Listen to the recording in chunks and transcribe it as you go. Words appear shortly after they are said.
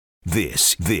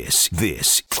This is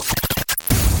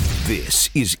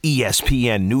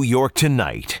ESPN New York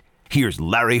Tonight. Here's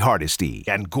Larry Hardesty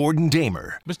and Gordon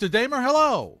Damer. Mr. Damer,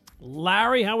 hello.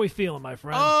 Larry, how we feeling, my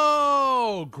friend?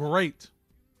 Oh, great.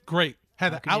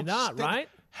 Had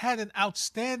Had an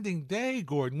outstanding day,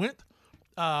 Gordon.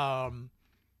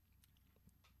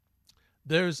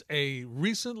 There's a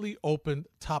recently opened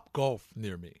Top Golf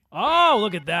near me. Oh,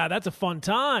 look at that. That's a fun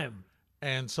time.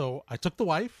 And so I took the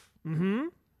wife. Mm-hmm.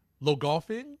 Little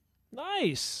golfing.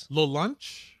 Nice. Little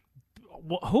lunch.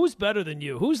 Well, who's better than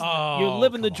you? You're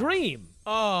living the dream.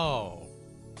 Oh.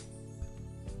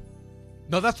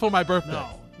 No, that's for my birthday.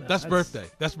 No, that's birthday.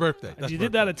 That's birthday. If you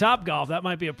did that at Top Golf, that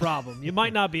might be a problem. You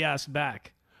might not be asked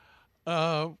back.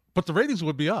 But the ratings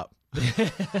would be up.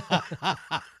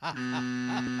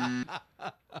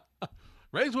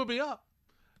 Ratings would be up.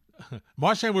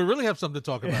 Marchand would really have something to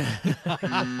talk about.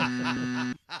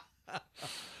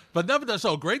 But nevertheless,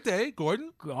 so great day,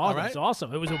 Gordon. Oh, all right. That's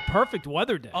awesome. It was a perfect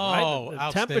weather day. Oh,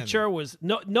 right? The temperature was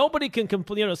nobody can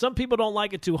complain. You know, some people don't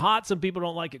like it too hot. Some people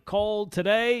don't like it cold.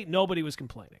 Today, nobody was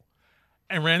complaining.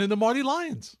 And ran into Marty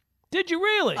Lyons. Did you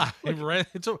really? I ran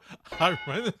into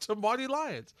Marty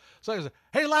Lyons. So I said,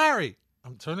 "Hey, Larry."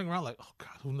 I'm turning around like, "Oh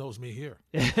God, who knows me here?"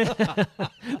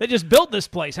 They just built this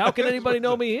place. How can anybody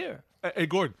know me here? Hey,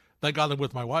 Gordon, I got him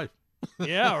with my wife.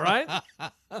 Yeah, right.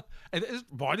 And it's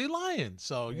Marty Lyons.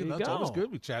 So, it's always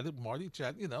good. We chatted,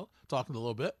 talking a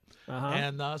little bit. Uh-huh.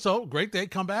 And so, great day.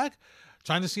 Come back,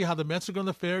 trying to see how the Mets are going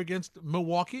to fare against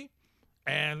Milwaukee.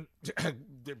 And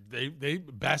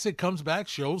Bassett comes back,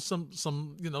 shows some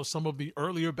of the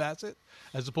earlier Bassett,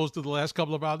 as opposed to the last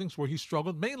couple of outings where he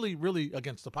struggled, mainly really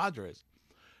against the Padres.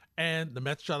 And the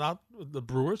Mets shut out the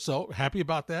Brewers, so happy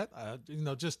about that.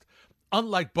 Just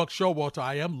unlike Buck Showalter,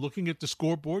 I am looking at the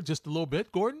scoreboard just a little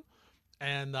bit, Gordon.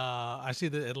 And I see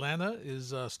that Atlanta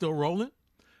is still rolling.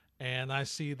 And I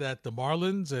see that the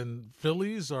Marlins and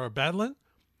Phillies are battling.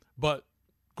 But,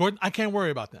 Gordon, I can't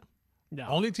worry about them. No.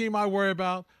 Only team I worry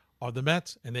about are the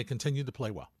Mets, and they continue to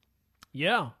play well.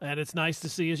 Yeah, and it's nice to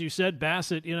see, as you said,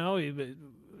 Bassett,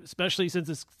 especially since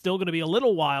it's still going to be a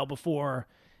little while before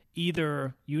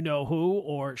either you-know-who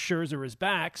or Scherzer is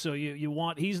back. So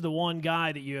he's the one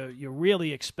guy that you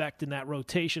really expect in that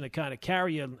rotation to kind of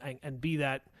carry you and be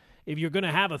that. If you're going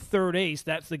to have a third ace,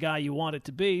 that's the guy you want it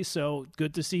to be. So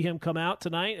good to see him come out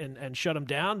tonight and shut him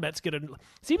down. It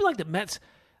seems like the Mets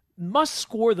must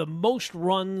score the most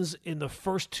runs in the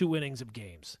first 2 innings of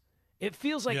games. It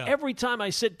feels like every time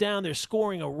I sit down, they're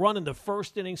scoring a run in the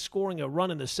first inning, scoring a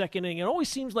run in the second inning. It always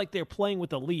seems like they're playing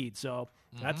with a lead. So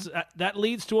that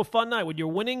leads to a fun night. When you're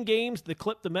winning games, the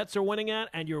clip the Mets are winning at,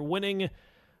 and you're winning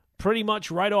pretty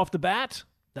much right off the bat,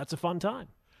 that's a fun time.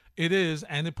 It is,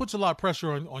 and it puts a lot of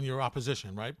pressure on your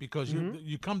opposition, right? Because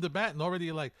you come to bat and already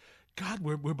you're like, God,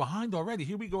 we're behind already.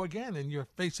 Here we go again, and you're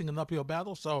facing an uphill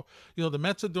battle. So, the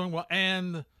Mets are doing well.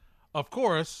 And, of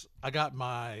course, I got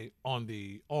on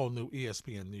the all-new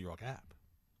ESPN New York app,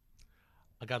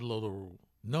 I got a little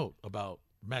note about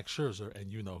Max Scherzer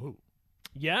and you-know-who.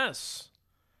 Yes.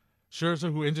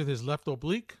 Scherzer, who injured his left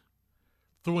oblique,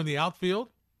 threw in the outfield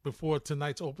before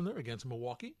tonight's opener against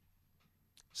Milwaukee.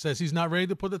 Says he's not ready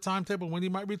to put a timetable when he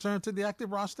might return to the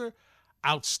active roster.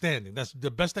 Outstanding. That's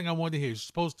the best thing I wanted to hear. He's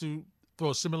supposed to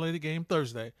throw a simulated game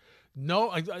Thursday.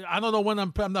 No, I don't know when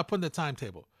I'm not putting the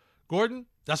timetable. Gordon,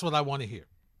 that's what I want to hear.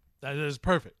 That is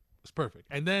perfect. It's perfect.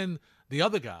 And then the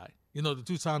other guy, the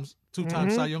two-time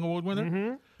Cy Young Award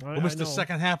winner, who missed the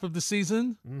second half of the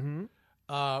season,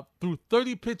 threw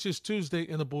 30 pitches Tuesday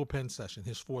in a bullpen session,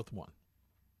 his fourth one.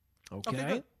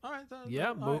 Okay. All right.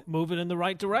 Yeah, moving in the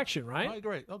right direction, right? All right,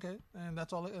 great. Okay, and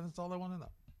that's all I want to know.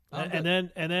 And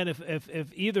then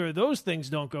if either of those things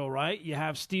don't go right, you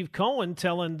have Steve Cohen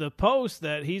telling the Post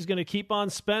that he's going to keep on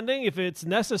spending if it's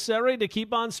necessary to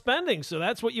keep on spending. So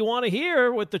that's what you want to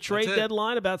hear with the trade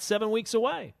deadline about 7 weeks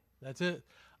away. That's it.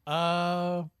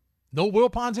 No Will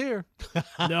Ponds here.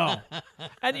 No.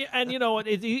 And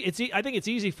it's I think it's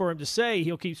easy for him to say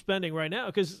he'll keep spending right now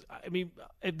because,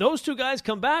 if those two guys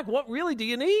come back, what really do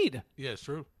you need? Yeah, it's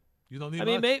true. You don't need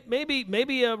much.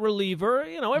 Maybe a reliever.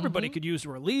 Everybody could use a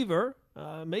reliever.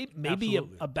 Maybe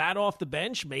a bat off the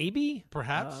bench, maybe.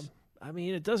 Perhaps.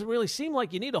 It doesn't really seem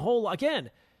like you need a whole lot.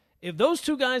 Again, if those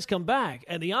two guys come back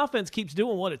and the offense keeps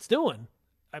doing what it's doing,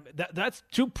 that's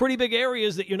two pretty big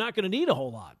areas that you're not going to need a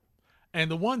whole lot. And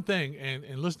the one thing,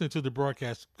 and listening to the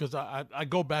broadcast, because I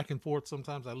go back and forth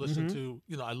sometimes. I listen to,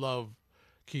 I love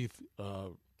Keith,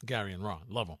 Gary, and Ron.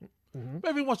 Love them. But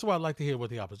every once in a while, I like to hear what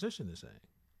the opposition is saying.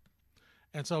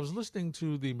 And so I was listening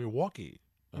to the Milwaukee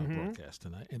broadcast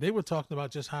tonight, and they were talking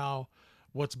about just how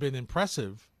what's been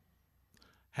impressive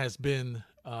has been,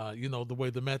 the way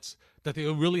the Mets, that they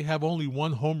really have only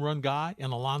one home run guy,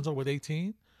 and Alonso with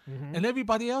 18. And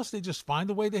everybody else, they just find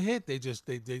a way to hit.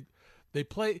 They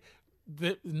play.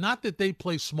 Not that they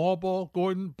play small ball,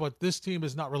 Gordon, but this team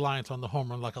is not reliant on the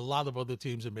home run like a lot of other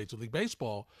teams in Major League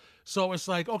Baseball. So it's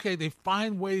like, okay, they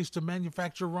find ways to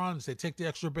manufacture runs. They take the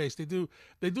extra base. They do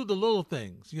the little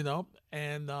things,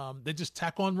 and they just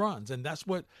tack on runs. And that's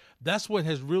what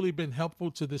has really been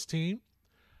helpful to this team.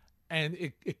 And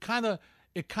it kind of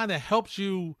helps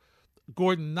you,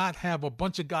 Gordon, not have a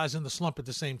bunch of guys in the slump at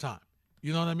the same time.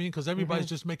 You know what I mean? Because everybody's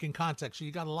just making contact. So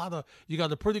you got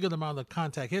a pretty good amount of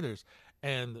contact hitters,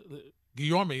 and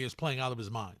Guillorme is playing out of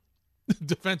his mind,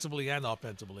 defensively and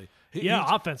offensively.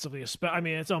 Offensively,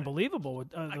 it's unbelievable with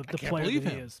the player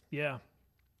that he is. Yeah,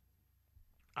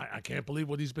 I can't believe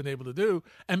what he's been able to do.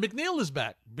 And McNeil is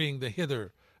back, being the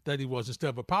hitter that he was instead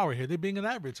of a power hitter, being an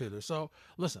average hitter. So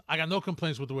listen, I got no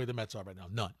complaints with the way the Mets are right now.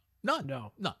 None.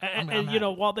 No.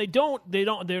 And while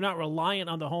they're not reliant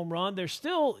on the home run. They're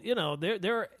still,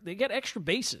 they get extra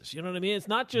bases. You know what I mean? It's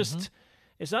not just,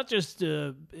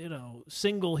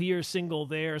 single here, single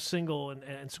there, single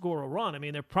and score a run. I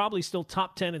mean, they're probably still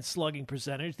top 10 in slugging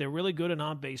percentage. They're really good in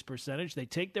on base percentage. They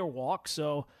take their walks.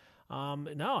 So,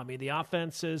 the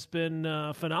offense has been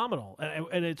phenomenal.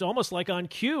 And it's almost like on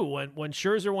cue when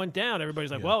Scherzer went down,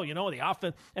 everybody's like, well, the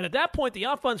offense. And at that point, the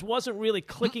offense wasn't really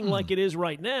clicking like it is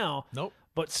right now. Nope.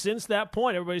 But since that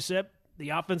point, everybody said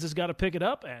the offense has got to pick it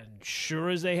up. And sure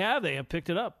as they have picked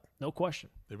it up. No question.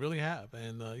 They really have.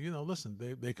 And, listen,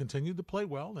 they continue to play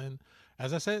well. And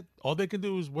as I said, all they can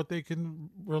do is what they can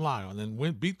rely on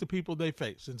and beat the people they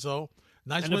face. And so,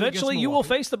 nice win against Milwaukee. Eventually you will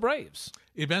face the Braves.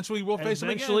 Eventually we'll face them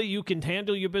again. Eventually you can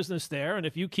handle your business there. And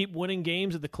if you keep winning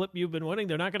games at the clip you've been winning,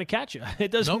 they're not going to catch you.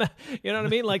 It doesn't matter. You know what I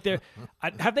mean? Like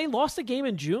have they lost a game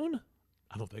in June?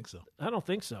 I don't think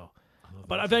so.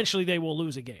 But eventually they will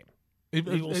lose a game. They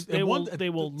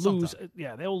will lose.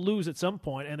 Yeah, they will lose at some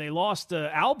point. And they lost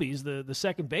Albies, the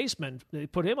second baseman. They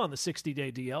put him on the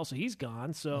 60-day DL, so he's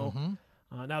gone. So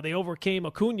now they overcame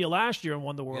Acuna last year and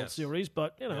won the World Series.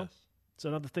 But it's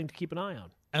another thing to keep an eye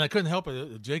on. And I couldn't help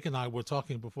it. Jake and I were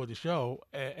talking before the show,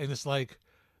 and it's like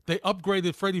they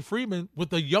upgraded Freddie Freeman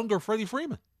with a younger Freddie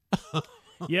Freeman.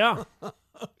 Yeah.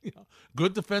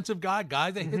 Good defensive guy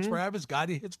that hits for average, guy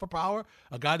that hits for power,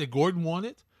 a guy that Gordon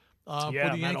wanted. For the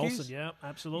Yankees, Matt Olson,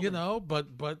 absolutely.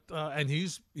 And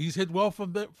he's hit well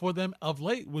for them of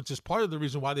late, which is part of the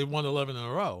reason why they won 11 in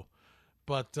a row.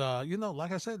 But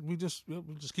like I said, we'll just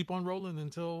keep on rolling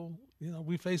until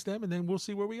we face them, and then we'll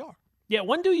see where we are. Yeah,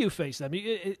 when do you face them?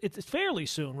 It's fairly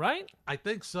soon, right? I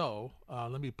think so.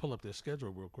 Let me pull up their schedule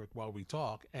real quick while we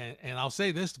talk, and I'll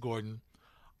say this, Gordon.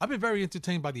 I've been very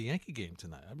entertained by the Yankee game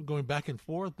tonight. I've been going back and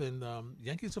forth, and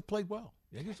Yankees have played well.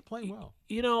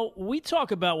 We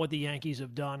talk about what the Yankees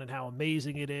have done and how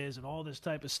amazing it is and all this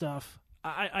type of stuff.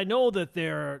 I know that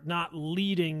they're not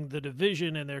leading the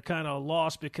division and they're kind of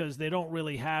lost because they don't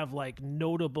really have,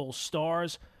 notable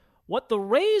stars. What the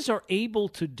Rays are able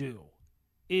to do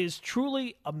is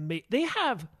truly amazing. They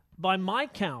have, by my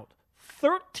count,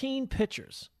 13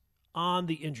 pitchers on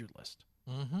the injured list.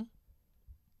 Mm-hmm.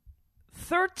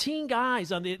 13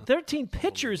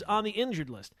 pitchers on the injured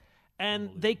list.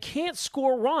 And they can't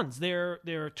score runs. They're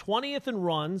 20th in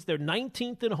runs. They're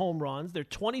 19th in home runs. They're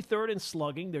 23rd in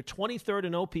slugging. They're 23rd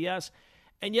in OPS.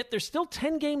 And yet they're still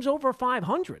 10 games over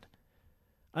 500.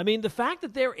 I mean, the fact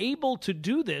that they're able to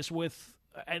do this with,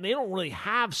 and they don't really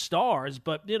have stars,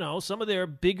 but, some of their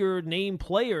bigger name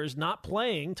players not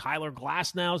playing. Tyler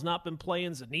Glasnow's not been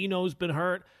playing. Zunino's been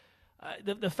hurt.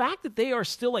 The fact that they are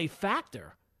still a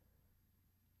factor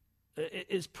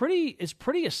is pretty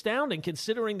astounding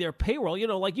considering their payroll.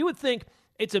 You would think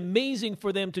it's amazing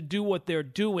for them to do what they're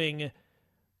doing,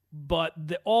 but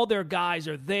all their guys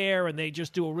are there and they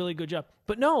just do a really good job.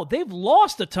 But no, they've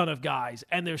lost a ton of guys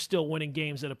and they're still winning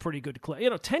games at a pretty good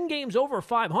clip. 10 games over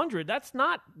 500,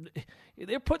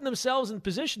 they're putting themselves in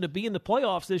position to be in the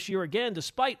playoffs this year again,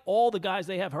 despite all the guys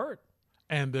they have hurt.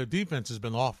 And their defense has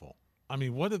been awful. I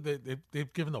mean, what have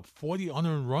they've given up 40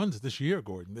 unearned runs this year,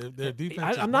 Gordon. Their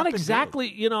defense. I'm not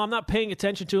exactly, I'm not paying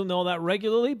attention to them all that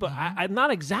regularly, but I'm not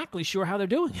exactly sure how they're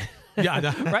doing it.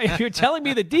 Yeah, right. If you're telling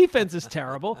me the defense is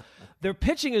terrible, their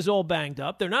pitching is all banged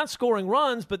up. They're not scoring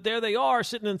runs, but there they are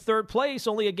sitting in third place,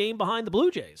 only a game behind the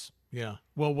Blue Jays. Yeah.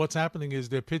 Well, what's happening is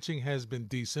their pitching has been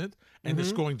decent, and they're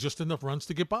scoring just enough runs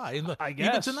to get by. And I guess.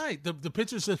 Even tonight, the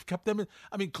pitchers have kept them in.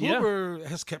 I mean, Kluber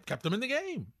has kept them in the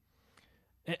game.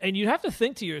 And you'd have to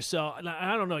think to yourself,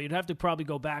 I don't know, you'd have to probably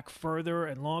go back further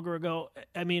and longer ago.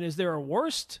 I mean, is there a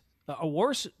worse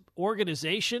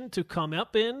organization to come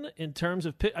up in terms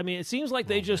of – I mean, it seems like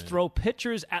they just throw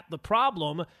pitchers at the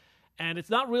problem, and it's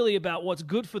not really about what's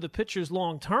good for the pitchers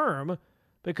long term,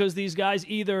 because these guys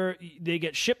either they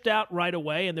get shipped out right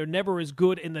away and they're never as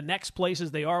good in the next place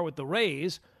as they are with the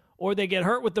Rays, or they get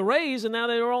hurt with the Rays and now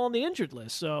they're all on the injured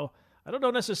list. So I don't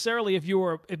know necessarily if you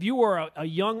were a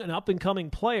young and up-and-coming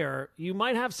player, you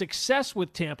might have success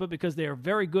with Tampa because they are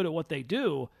very good at what they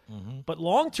do. Mm-hmm. But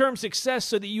long-term success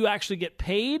so that you actually get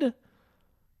paid,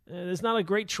 there's not a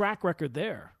great track record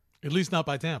there. At least not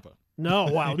by Tampa. No,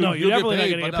 wow. No, you're definitely not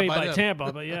going to get paid by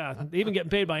Tampa. But, yeah, even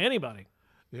getting paid by anybody.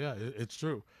 Yeah, it's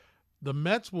true. The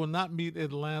Mets will not meet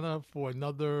Atlanta for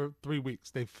another 3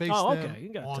 weeks. They face them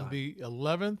on the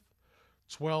 11th,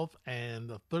 12th, and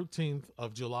the 13th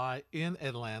of July in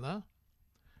Atlanta.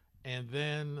 And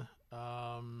then,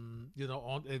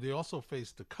 they also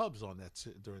face the Cubs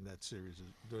during that series,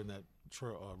 during that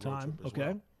road trip as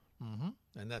well.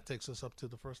 Mm-hmm. And that takes us up to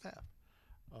the first half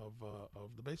of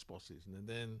the baseball season. And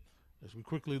then as we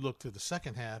quickly look to the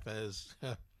second half, as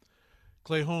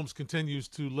Clay Holmes continues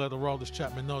to let Aroldis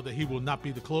Chapman know that he will not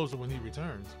be the closer when he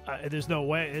returns. There's no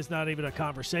way. It's not even a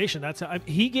conversation.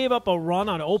 He gave up a run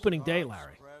on opening day,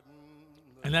 Larry.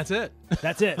 And that's it.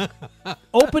 That's it.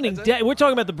 Opening day. We're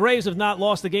talking about the Braves have not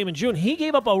lost the game in June. He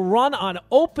gave up a run on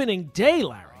opening day,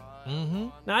 Larry. Mm-hmm.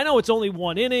 Now, I know it's only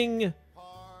one inning,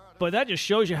 but that just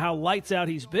shows you how lights out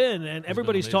he's been. And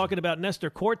everybody's talking about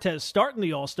Nestor Cortez starting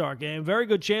the All-Star game. Very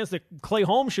good chance that Clay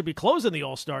Holmes should be closing the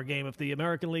All-Star game if the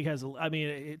American League has. I mean,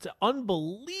 it's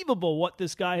unbelievable what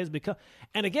this guy has become.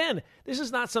 And again, this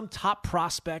is not some top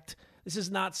prospect. This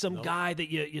is not some guy that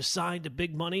you signed to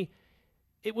big money.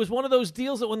 It was one of those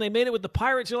deals that when they made it with the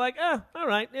Pirates, you're like, all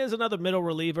right, there's another middle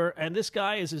reliever. And this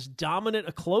guy is as dominant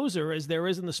a closer as there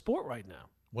is in the sport right now.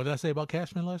 What did I say about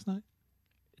Cashman last night?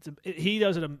 He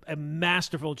does a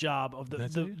masterful job of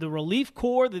the relief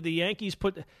corps that the Yankees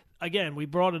put. Again, we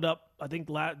brought it up, I think,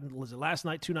 was it last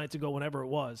night, 2 nights ago, whenever it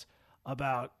was,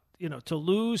 about, to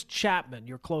lose Chapman,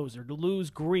 your closer, to lose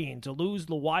Green, to lose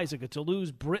Loaisiga, to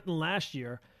lose Britton last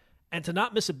year, and to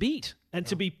not miss a beat, and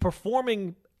to be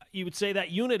performing. You would say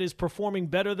that unit is performing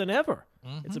better than ever.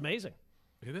 Mm-hmm. It's amazing.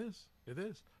 It is.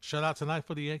 Shutout tonight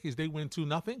for the Yankees. They win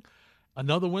 2-0.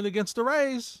 Another win against the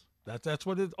Rays. That's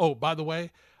what it is. Oh, by the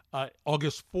way,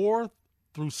 August 4th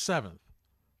through 7th,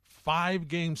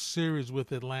 5-game series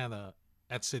with Atlanta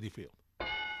at Citi Field.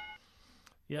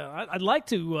 Yeah, I'd like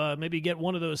to maybe get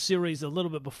one of those series a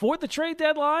little bit before the trade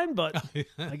deadline, but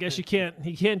I guess you can't.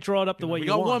 He can't draw it up the way you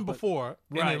want. We got one before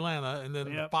in Atlanta, and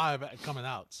then 5 coming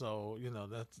out. So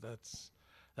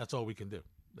that's all we can do.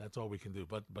 That's all we can do.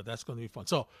 But that's going to be fun.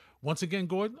 So once again,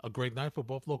 Gordon, a great night for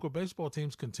both local baseball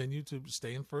teams. Continue to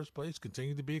stay in first place.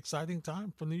 Continue to be exciting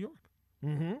time for New York.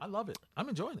 Mm-hmm. I love it. I'm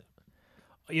enjoying it.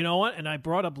 You know what? And I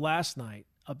brought up last night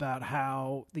about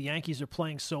how the Yankees are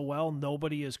playing so well.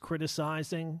 Nobody is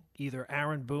criticizing either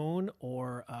Aaron Boone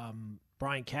or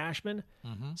Brian Cashman.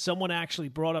 Mm-hmm. Someone actually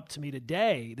brought up to me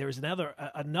today, there's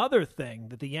another thing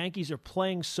that the Yankees are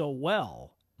playing so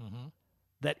well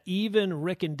that even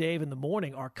Rick and Dave in the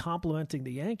morning are complimenting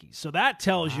the Yankees. So that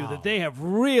tells you that they have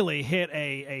really hit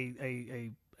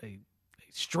a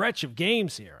stretch of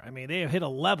games here. I mean, they have hit a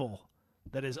level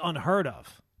that is unheard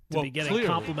of. To be getting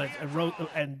compliments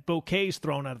and bouquets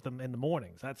thrown at them in the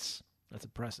mornings. That's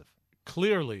impressive.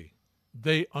 Clearly,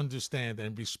 they understand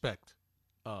and respect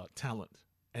talent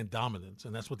and dominance,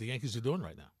 and that's what the Yankees are doing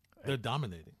right now. They're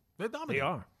dominating. They're dominating.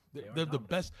 They are. They're the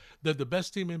best. They're the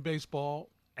best team in baseball,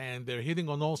 and they're hitting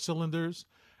on all cylinders.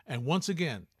 And once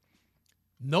again,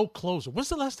 no closer. When's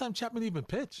the last time Chapman even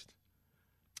pitched?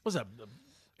 Was that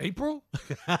April?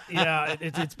 Yeah,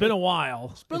 it's been a while.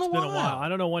 It's been a while. I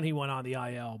don't know when he went on the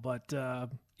IL, but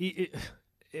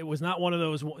it was not one of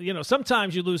those.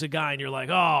 Sometimes you lose a guy and you're like,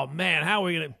 oh man, how are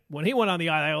we gonna? When he went on the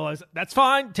IL, that's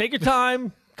fine. Take your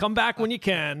time. Come back when you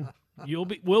can.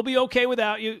 We'll be okay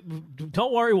without you.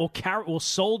 Don't worry. We'll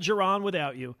soldier on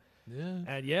without you.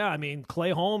 Yeah. And Clay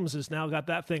Holmes has now got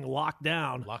that thing locked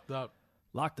down.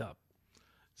 Locked up.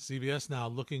 CBS now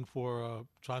looking for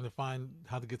trying to find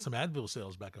how to get some Advil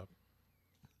sales back up.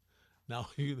 Now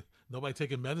nobody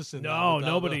taking medicine. No,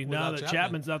 nobody. Now that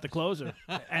Chapman's not the closer,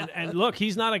 and look,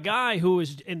 he's not a guy who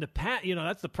is in the past.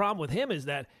 That's the problem with him is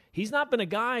that he's not been a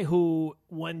guy who,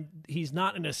 when he's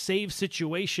not in a save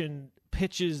situation,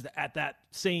 pitches at that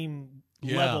same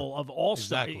level of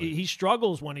all-star. Exactly. He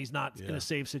struggles when he's not in a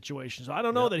save situation. So I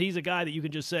don't know that he's a guy that you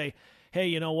can just say, hey,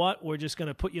 you know what? We're just going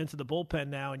to put you into the bullpen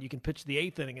now, and you can pitch the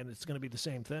 8th inning, and it's going to be the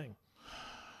same thing.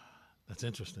 That's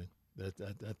interesting.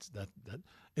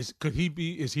 Could he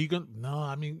be? Is he going? No,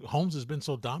 I mean Holmes has been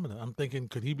so dominant. I'm thinking,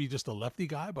 could he be just a lefty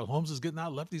guy? But Holmes is getting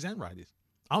out lefties and righties.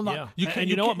 I'm not. Yeah.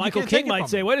 You know what? Michael King might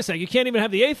say, "Wait a second, you can't even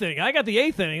have the eighth inning. I got the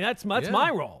eighth inning. That's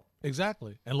my role."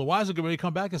 Exactly. And Loiza could really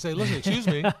come back and say, "Listen, excuse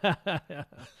me,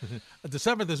 the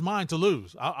seventh is mine to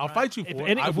lose. I'll fight you for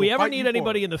it. If we ever need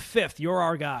anybody in the fifth, you're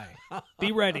our guy.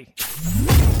 Be ready."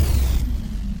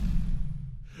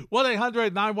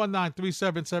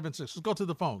 1-800-919-3776. Let's go to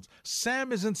the phones.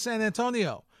 Sam is in San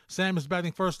Antonio. Sam is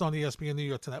batting first on ESPN New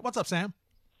York Tonight. What's up, Sam?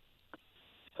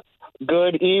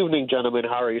 Good evening, gentlemen.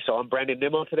 How are you? So I'm Brandon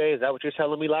Nimmo today. Is that what you're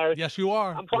telling me, Larry? Yes, you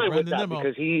are. I'm fine with that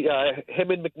because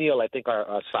him and McNeil, I think, are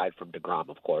aside from DeGrom,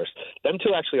 of course. Them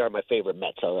two actually are my favorite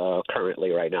Mets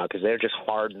currently right now because they're just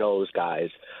hard-nosed guys.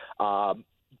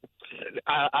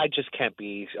 I just can't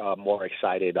be more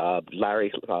excited. Larry,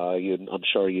 I'm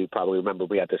sure you probably remember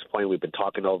me at this point. We've been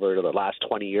talking over the last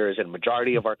 20 years, and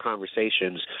majority of our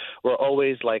conversations were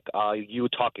always like you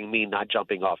talking me, not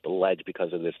jumping off the ledge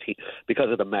because of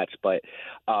because of the Mets. But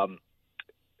the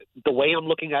way I'm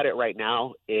looking at it right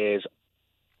now is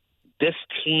this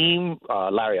team,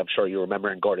 Larry, I'm sure you remember,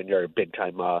 and Gordon, you're a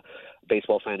big-time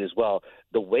baseball fan as well.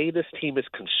 The way this team is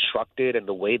constructed and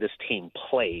the way this team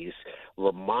plays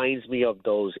reminds me of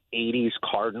those 80s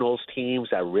Cardinals teams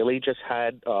that really just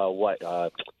had, what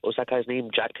was that guy's name?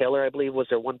 Jack Taylor, I believe, was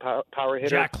their one power hitter?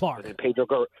 Jack Clark. And then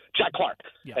Jack Clark.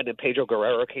 Yeah. And then Pedro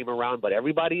Guerrero came around, but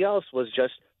everybody else was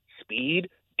just speed,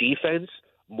 defense,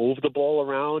 move the ball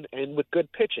around, and with good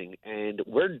pitching. And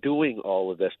we're doing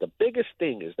all of this. The biggest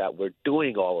thing is that we're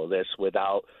doing all of this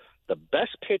without the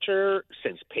best pitcher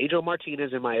since Pedro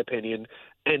Martinez, in my opinion,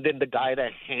 and then the guy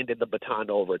that handed the baton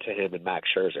over to him and Max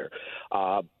Scherzer.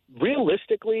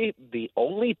 Realistically, the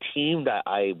only team that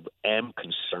I am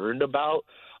concerned about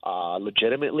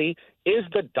legitimately is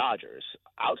the Dodgers.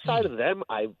 Outside of them,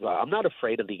 I'm not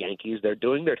afraid of the Yankees. They're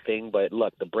doing their thing, but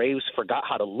look, the Braves forgot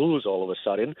how to lose all of a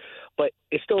sudden, but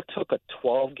it still took a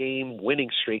 12-game winning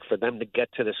streak for them to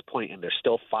get to this point, and they're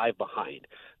still 5 behind.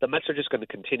 The Mets are just going to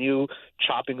continue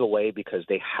chopping away because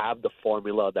they have the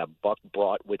formula that Buck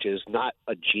brought, which is not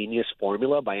a genius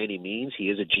formula by any means.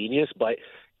 He is a genius, but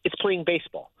it's playing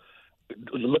baseball.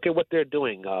 Look at what they're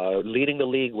doing, leading the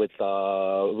league with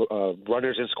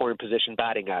runners in scoring position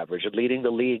batting average, leading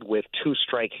the league with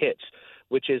 2-strike hits,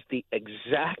 which is the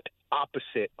exact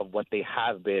opposite of what they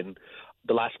have been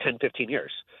the last 10, 15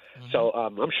 years. Mm-hmm. So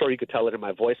I'm sure you could tell it in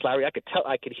my voice, Larry. I could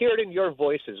hear it in your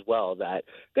voice as well that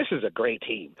this is a great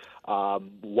team.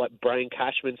 What Brian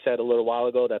Cashman said a little while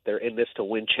ago, that they're in this to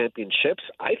win championships,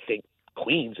 I think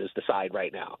Queens is the side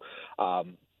right now.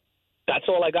 That's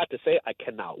all I got to say. I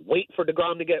cannot wait for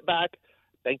DeGrom to get back.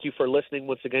 Thank you for listening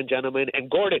once again, gentlemen. And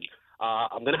Gordon,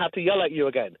 I'm going to have to yell at you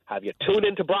again. Have you tuned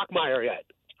into Brockmire yet?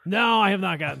 No, I have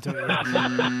not gotten to it yet.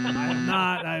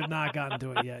 I have not gotten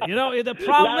to it yet. You know, the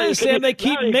problem is, Sam, they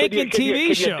keep making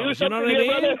TV shows. You know what I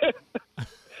mean?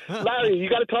 Larry, you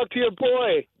got to talk to your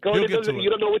boy. Gordon, you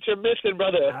don't know what you're missing,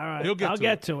 brother. All right, I'll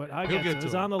get to it.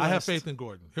 It's on the list. I have faith in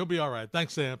Gordon. He'll be all right.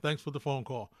 Thanks, Sam. Thanks for the phone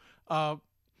call.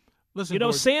 Listen,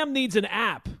 Gordon, Sam needs an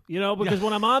app, because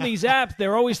when I'm on these apps,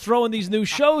 they're always throwing these new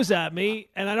shows at me,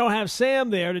 and I don't have Sam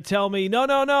there to tell me,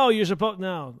 no, you're supposed –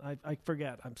 no, I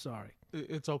forget. I'm sorry.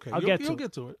 It's okay. You'll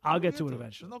get to it. I'll get to it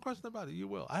eventually. There's no question about it. You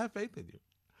will. I have faith in you.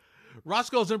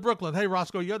 Roscoe's in Brooklyn. Hey,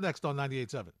 Roscoe, you're next on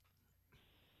 98.7.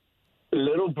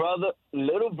 Little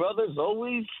brother's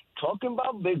always talking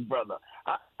about big brother.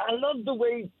 I love the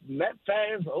way Met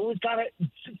fans always got to –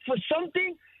 for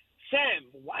something – Sam,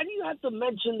 why do you have to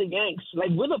mention the Yanks? Like,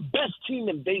 we're the best team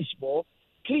in baseball.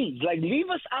 Please, leave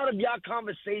us out of your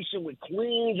conversation with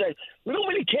Queens. We don't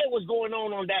really care what's going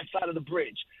on that side of the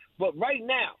bridge. But right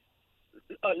now,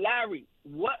 Larry,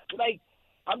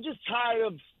 I'm just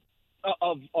tired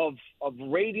of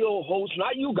radio hosts,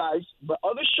 not you guys, but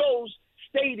other shows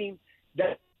stating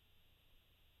that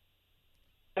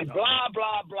blah,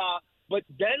 blah, blah. But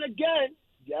then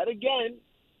yet again,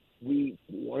 we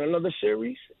won another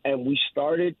series, and we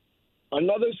started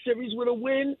another series with a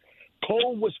win.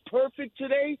 Cole was perfect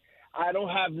today. I don't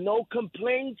have no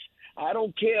complaints. I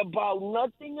don't care about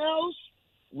nothing else.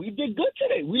 We did good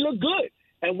today. We look good,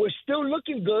 and we're still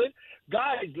looking good.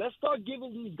 Guys, let's start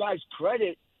giving these guys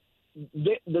credit.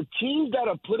 The teams that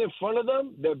are put in front of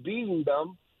them, they're beating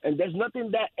them, and there's nothing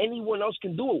that anyone else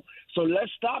can do. So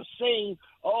let's stop saying,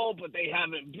 oh, but they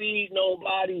haven't beat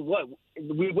nobody. What?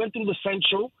 We went through the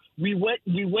Central. We went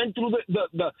through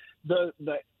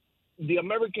the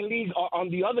American League on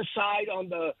the other side, on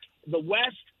the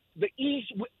West, the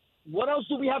East. What else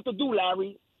do we have to do,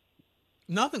 Larry?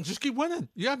 Nothing. Just keep winning.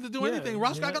 You have to do anything.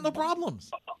 Roscoe, I got no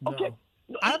problems. Okay.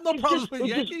 I have no problems with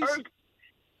Yankees.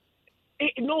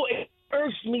 It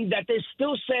irks me that they're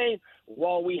still saying,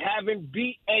 well, we haven't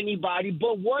beat anybody,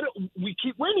 but what we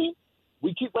keep winning.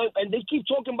 We keep, and they keep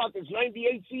talking about this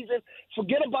 98 season.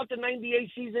 Forget about the 98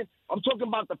 season. I'm talking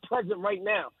about the present right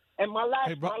now. And my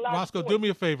last Roscoe, point, do me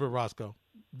a favor, Roscoe.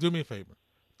 Do me a favor.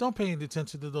 Don't pay any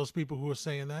attention to those people who are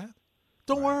saying that.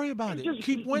 Don't worry about it.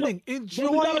 Keep winning.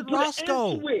 Enjoy it,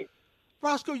 Roscoe.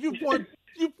 Roscoe, you've won.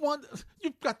 You've won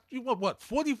what?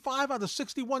 45 out of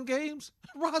 61 games,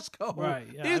 Roscoe. Right.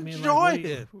 Yeah, enjoy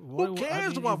it. Who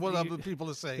cares what other people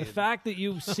are saying? The fact that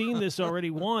you've seen this already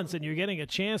once and you're getting a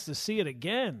chance to see it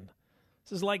again.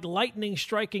 This is like lightning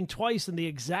striking twice in the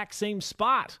exact same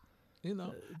spot.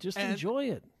 Just enjoy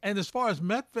it. And as far as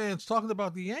Met fans talking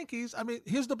about the Yankees, I mean,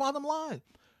 here's the bottom line.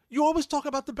 You always talk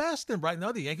about the best, and right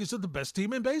now the Yankees are the best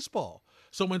team in baseball.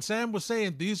 So when Sam was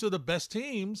saying these are the best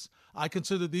teams, I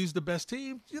consider these the best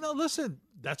teams. Listen,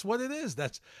 that's what it is.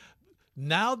 That's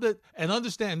now that, and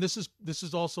understand this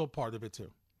is also part of it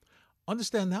too.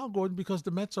 Understand now, Gordon, because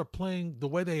the Mets are playing the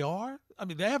way they are. I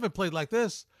mean, they haven't played like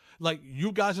this. Like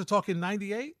you guys are talking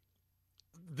 98.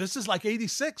 This is like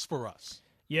 86 for us.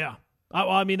 Yeah.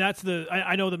 I mean, that's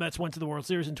I know the Mets went to the World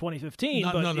Series in 2015,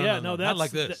 no, that's not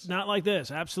like this. Not like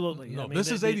this, absolutely. No, I mean, this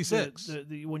is 86.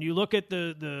 When you look at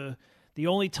the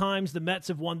only times the Mets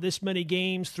have won this many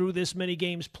games through this many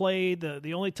games played,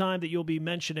 the only time that you'll be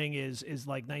mentioning is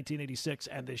like 1986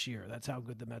 and this year. That's how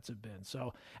good the Mets have been.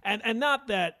 So, and not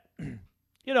that,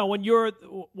 when you're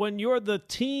the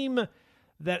team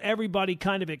that everybody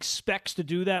kind of expects to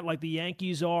do that, like the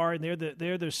Yankees are, and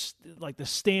they're the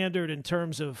standard in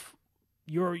terms of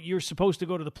you're supposed to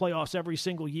go to the playoffs every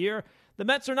single year. The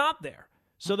Mets are not there.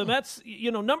 So the Mets,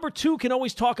 number two can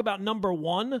always talk about number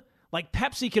one. Like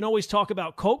Pepsi can always talk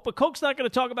about Coke, but Coke's not going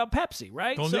to talk about Pepsi,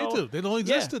 right? Don't need to. They don't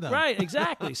exist to them. Right,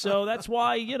 exactly. So that's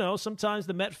why, sometimes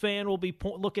the Met fan will be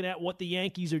looking at what the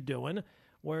Yankees are doing,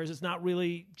 whereas it's not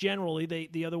really generally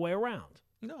the other way around.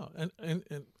 And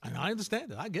I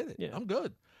understand it. I get it. Yeah. I'm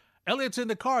good. Elliot's in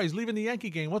the car. He's leaving the Yankee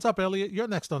game. What's up, Elliot? You're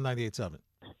next on 98.7.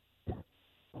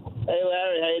 Hey,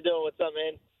 Larry. How you doing? What's up,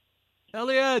 man?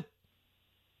 Elliot.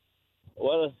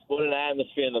 What an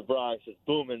atmosphere in the Bronx. It's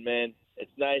booming, man.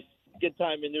 It's nice. Good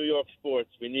time in New York sports.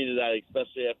 We needed that,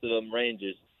 especially after the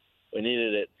Rangers. We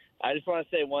needed it. I just want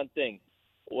to say one thing.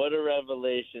 What a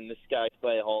revelation this guy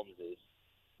Clay Holmes is.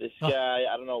 This guy,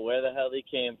 I don't know where the hell he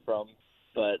came from,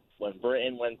 but when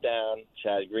Britton went down,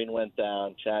 Chad Green went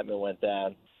down, Chapman went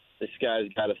down, this guy's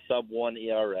got a sub-1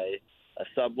 ERA, a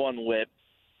sub-1 whip.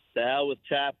 The hell with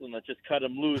Chaplin. Let's just cut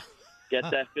him loose, get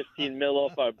that $15 million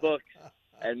off our books,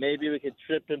 and maybe we could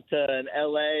trip him to an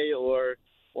L.A. or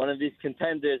one of these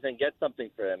contenders and get something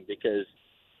for him, because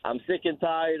I'm sick and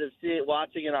tired of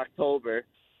watching in October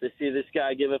to see this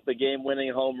guy give up a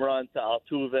game-winning home run to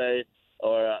Altuve,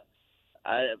 or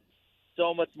I have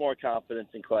so much more confidence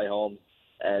in Clay Holmes,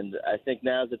 and I think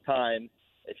now's the time,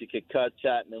 if you could cut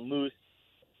Chapman loose,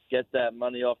 get that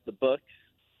money off the books,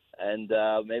 and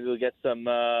maybe we'll get some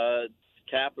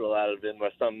capital out of him,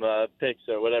 or some picks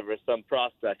or whatever, some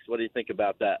prospects. What do you think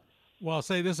about that? Well, I'll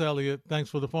say this, Elliot. Thanks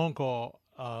for the phone call.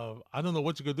 I don't know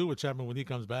what you're going to do with Chapman when he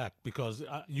comes back, because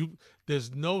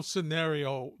there's no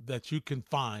scenario that you can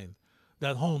find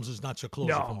that Holmes is not your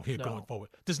closer from here going forward.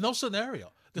 There's no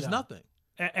scenario. There's nothing.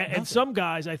 And some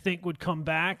guys, I think, would come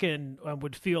back and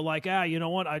would feel like, you know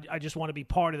what, I just want to be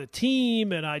part of the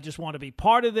team, and I just want to be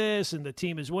part of this, and the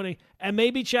team is winning. And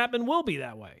maybe Chapman will be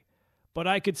that way. But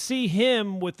I could see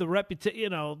him with the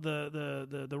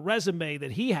the resume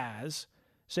that he has,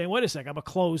 saying, wait a sec, I'm a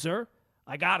closer.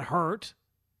 I got hurt.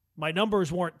 My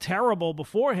numbers weren't terrible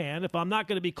beforehand. If I'm not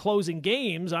going to be closing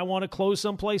games, I want to close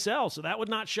someplace else. So that would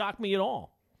not shock me at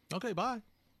all. Okay, bye.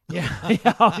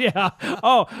 Yeah.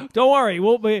 Oh, don't worry.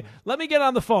 Let me get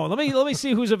on the phone. Let me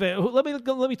see who's available.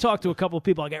 Let me talk to a couple of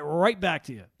people. I'll get right back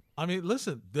to you. I mean,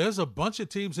 listen, there's a bunch of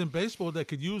teams in baseball that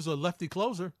could use a lefty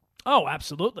closer. Oh,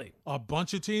 absolutely. A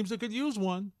bunch of teams that could use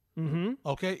one. Mm-hmm.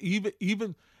 Okay,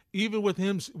 even with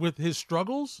him, with his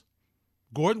struggles,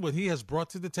 Gordon, what he has brought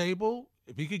to the table,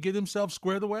 if he could get himself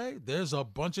squared away, there's a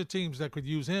bunch of teams that could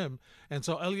use him. And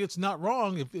so Elliot's not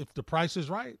wrong if the price is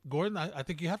right. Gordon, I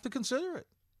think you have to consider it.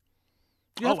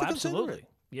 You have to absolutely. Consider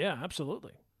it. Yeah,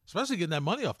 absolutely. Especially getting that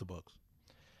money off the books.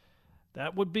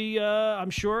 That would be, I'm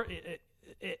sure,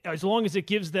 as long as it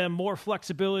gives them more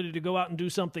flexibility to go out and do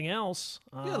something else.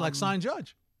 Like sign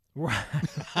Judge. Right.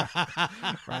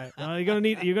 Right.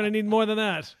 You're gonna need more than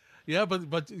that. Yeah,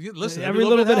 but listen, every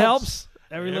little bit helps.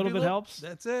 Every little bit helps.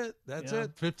 That's it. That's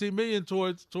it. $15 million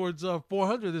towards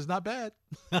 400 is not bad.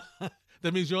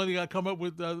 That means you only got to come up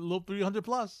with a little 300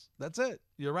 plus. That's it.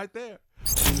 You're right there.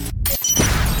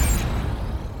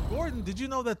 Gordon, did you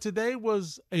know that today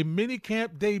was a mini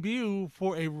camp debut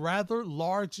for a rather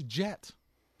large jet?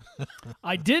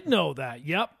 I did know that.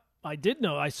 Yep. I did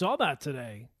know. I saw that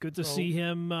today. Good to see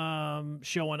him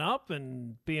showing up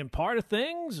and being part of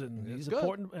things, and he's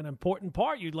an important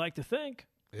part, you'd like to think.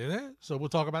 It is. So we'll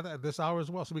talk about that at this hour as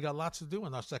well. So we got lots to do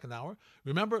in our second hour.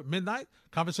 Remember, midnight,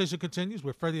 conversation continues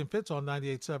with Freddie and Fitz on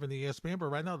 98.7 ESPN. But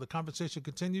right now, the conversation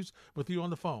continues with you on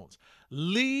the phones.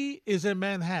 Lee is in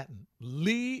Manhattan.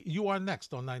 Lee, you are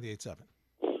next on 98.7.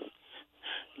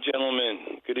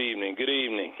 Gentlemen, good evening. Good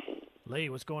evening. Lee,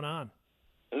 what's going on?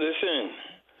 Listen,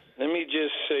 let me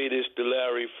just say this to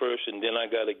Larry first, and then I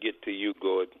got to get to you,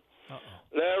 Gordon.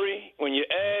 Larry, when you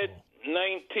add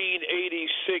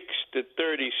 1986 to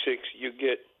 36, you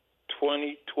get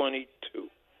 2022.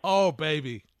 Oh,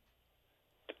 baby.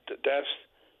 That's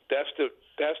the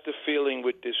feeling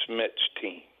with this Mets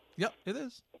team. Yep, it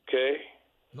is. Okay?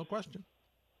 No question.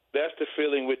 That's the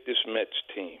feeling with this Mets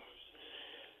team.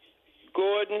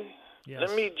 Gordon, yes.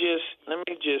 let me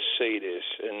just say this,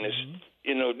 and this,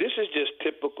 this is just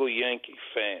typical Yankee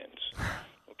fans.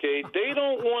 Okay? They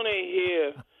don't want to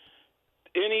hear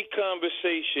any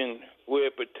conversation where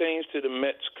it pertains to the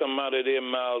Mets come out of their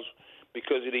mouths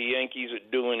because of the Yankees are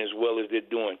doing as well as they're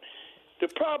doing. The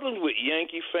problem with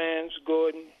Yankee fans,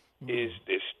 Gordon, is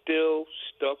they're still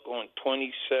stuck on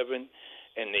 27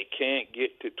 and they can't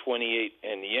get to 28.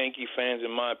 And the Yankee fans,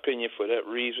 in my opinion, for that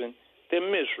reason, they're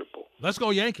miserable. Let's go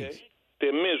Yankees. Okay?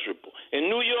 They're miserable. In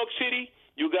New York City,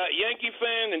 you got Yankee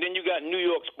fans and then you got New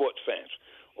York sports fans.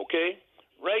 Okay?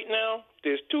 Right now,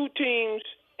 there's two teams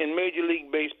in Major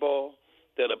League Baseball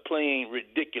that are playing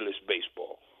ridiculous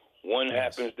baseball. One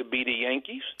happens to be the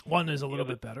Yankees. One is a little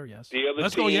bit better, yes. The other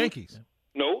Let's team, go Yankees.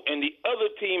 No, and the other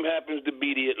team happens to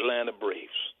be the Atlanta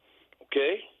Braves.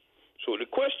 Okay? So the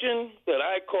question that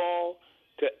I call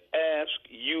to ask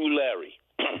you, Larry,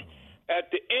 at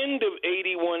the end of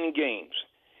 81 games,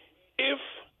 if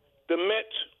the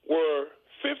Mets were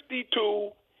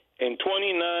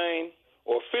 52-29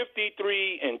 or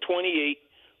 53-28,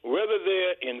 whether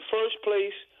they're in first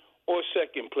place or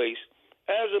second place,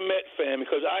 as a Met fan,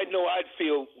 because I know I'd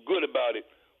feel good about it,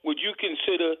 would you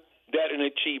consider that an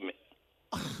achievement?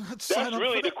 That's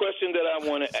really the question that I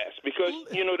want to ask, because,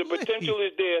 the potential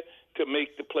is there to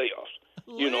make the playoffs.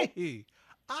 Lee,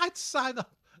 I'd sign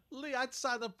up. Lee, I'd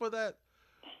sign up for that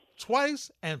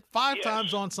twice and five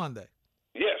times on Sunday.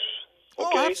 Yes. Okay.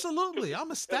 Oh, absolutely.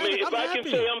 I'm ecstatic. If I can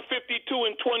say I'm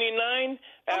 52-29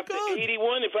 after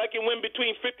 81, if I can win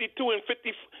between 52 and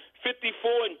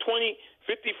 54 and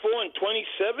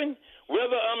 27,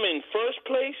 whether I'm in first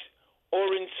place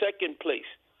or in second place,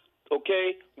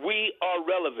 okay, we are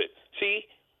relevant. See,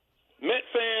 Met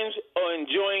fans are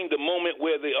enjoying the moment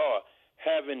where they are,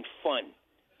 having fun,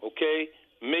 okay,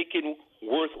 making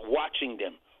worth watching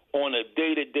them on a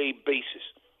day-to-day basis,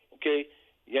 okay?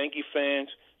 Yankee fans,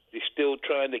 they're still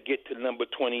trying to get to number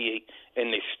 28,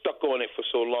 and they stuck on it for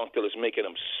so long till it's making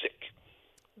them sick.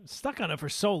 Stuck on it for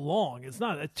so long. It's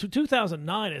not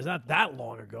 2009 is not that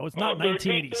long ago. It's not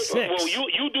 1986. Well,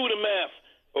 you do the math,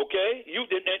 okay? And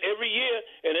every year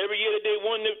that they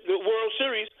won the World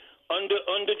Series under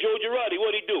Joe Girardi,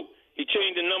 what did he do? He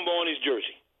changed the number on his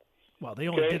jersey. Well, they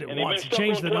only did it and once. He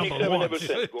changed the number once.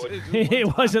 Since, It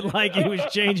wasn't like he was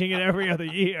changing it every other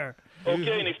year.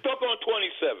 Okay, and they stuck on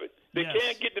 27. They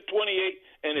can't get to 28,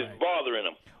 and it's bothering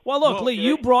them. Well, look, Lee,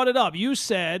 you brought it up. You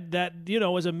said that,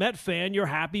 as a Met fan, you're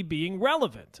happy being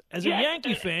relevant. As a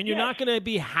Yankee fan, you're not going to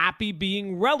be happy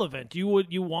being relevant. You want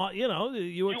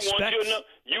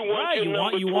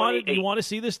to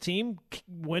see this team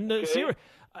win the series.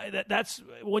 That's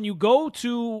when you go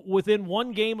to within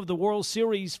one game of the World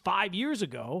Series 5 years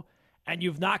ago, and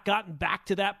you've not gotten back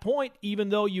to that point, even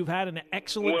though you've had an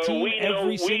excellent team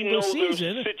every single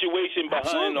season. There's a situation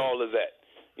behind all of that.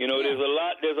 There's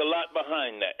a lot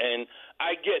behind that, and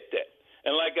I get that.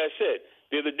 And like I said,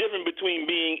 there's a difference between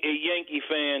being a Yankee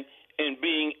fan and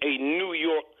being a New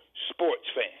York sports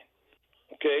fan.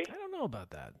 Okay? I don't know about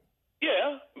that.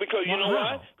 Yeah, because you know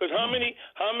why? Because how many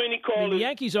callers? The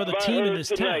Yankees are the team in this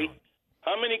town.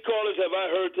 How many callers have I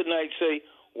heard tonight say,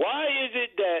 why is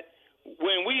it that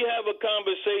when we have a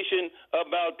conversation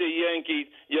about the Yankees,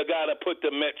 you got to put the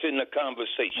Mets in the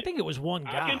conversation? I think it was one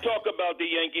guy. I can talk about the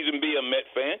Yankees and be a Met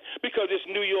fan because it's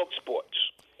New York sports.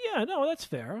 Yeah, no, that's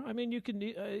fair. I mean, you can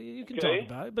talk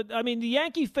about it, but I mean, the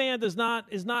Yankee fan is not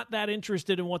that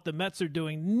interested in what the Mets are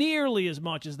doing nearly as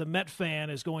much as the Met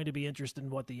fan is going to be interested in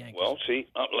what the Yankees. Well, see,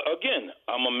 again,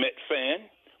 I'm a Met fan,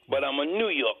 but I'm a New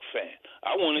York fan.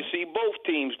 I want to see both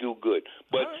teams do good,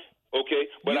 but Okay,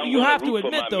 but you have to root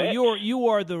admit though, Mets.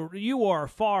 you are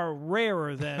far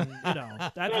rarer than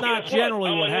that's well, not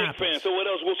generally what happens. Fan, so what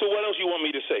else? So what else you want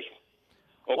me to say?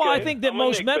 Okay? Well, I think that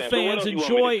most Met fans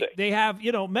enjoy. They have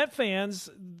Met fans.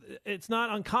 It's not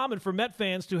uncommon for Met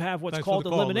fans to have what's called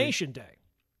Elimination Day.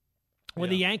 When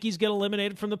the Yankees get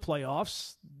eliminated from the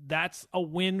playoffs, that's a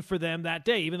win for them that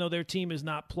day, even though their team is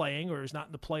not playing or is not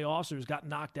in the playoffs or has got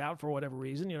knocked out for whatever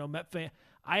reason. Met fan.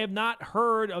 I have not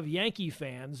heard of Yankee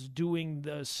fans doing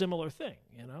the similar thing.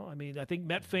 I mean, I think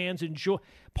Met fans enjoy.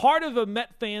 Part of a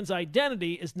Met fan's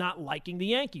identity is not liking the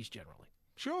Yankees generally.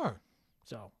 Sure.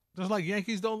 So just like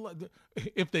Yankees don't,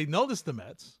 if they notice the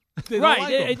Mets.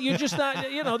 Right, you're just not.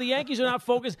 The Yankees are not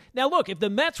focused. Now, look, if the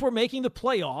Mets were making the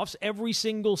playoffs every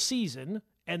single season,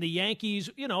 and the Yankees,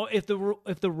 if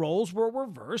the roles were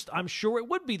reversed, I'm sure it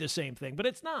would be the same thing. But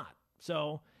it's not.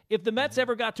 So, if the Mets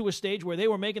ever got to a stage where they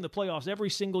were making the playoffs every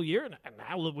single year, and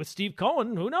now with Steve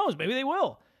Cohen, who knows? Maybe they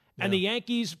will. Yeah. And the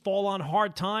Yankees fall on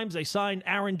hard times. They sign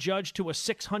Aaron Judge to a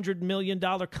 $600 million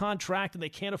contract, and they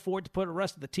can't afford to put the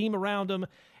rest of the team around him,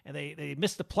 and they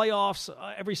miss the playoffs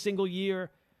every single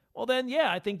year. Well, then,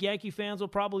 I think Yankee fans will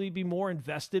probably be more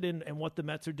invested in what the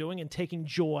Mets are doing and taking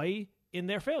joy in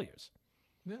their failures.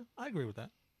 Yeah, I agree with that.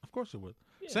 Of course it would.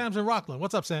 Yeah. Sam's in Rockland.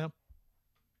 What's up, Sam?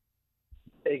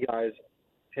 Hey, guys.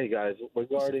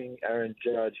 Regarding Aaron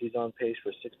Judge, he's on pace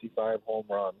for 65 home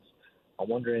runs. I'm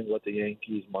wondering what the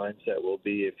Yankees' mindset will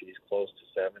be if he's close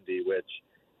to 70, which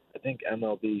I think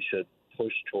MLB should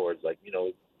push towards,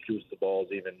 juice the balls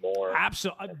even more.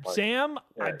 Absolutely. Sam,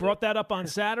 I brought that up on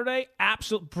Saturday.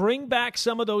 Absolutely. Bring back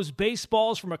some of those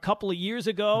baseballs from a couple of years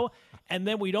ago, and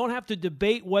then we don't have to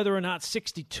debate whether or not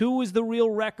 62 is the real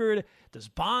record. Does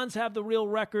Bonds have the real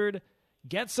record?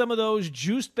 Get some of those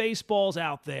juiced baseballs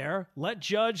out there. Let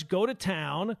Judge go to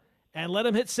town and let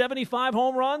him hit 75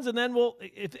 home runs, and then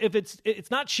if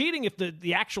it's not cheating if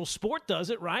the actual sport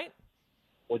does it, right?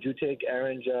 Would you take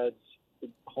Aaron Judge's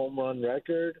home run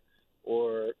record?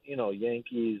 Or,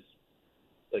 Yankees,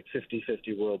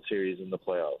 50-50 World Series in the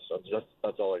playoffs.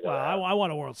 That's all I got. Well, I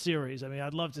want a World Series. I mean,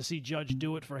 I'd love to see Judge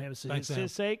do it for his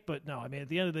sake. But, no, I mean, at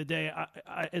the end of the day,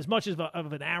 I as much of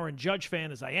an Aaron Judge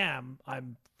fan as I am,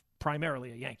 I'm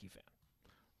primarily a Yankee fan.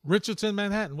 Richard's in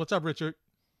Manhattan. What's up, Richard?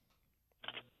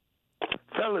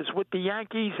 Fellas, with the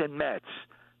Yankees and Mets,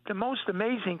 the most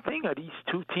amazing thing of these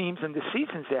two teams and the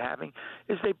seasons they're having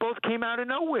is they both came out of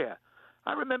nowhere.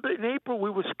 I remember in April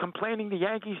we was complaining the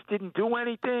Yankees didn't do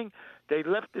anything. They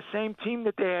left the same team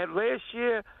that they had last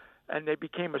year, and they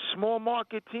became a small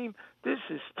market team. This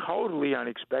is totally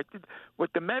unexpected.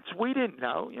 With the Mets, we didn't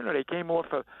know. They came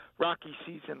off a rocky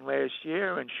season last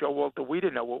year, and Showalter, we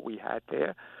didn't know what we had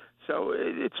there. So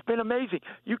it's been amazing.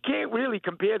 You can't really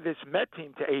compare this Met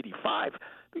team to 85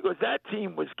 because that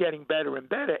team was getting better and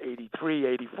better, 83,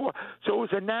 84. So it was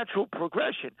a natural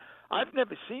progression. I've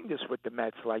never seen this with the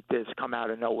Mets like this, come out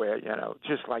of nowhere,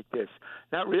 just like this.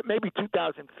 Now, maybe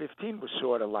 2015 was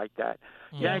sort of like that.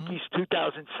 Mm-hmm. Yankees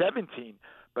 2017.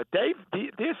 But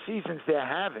their seasons they're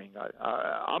having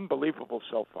are unbelievable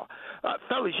so far.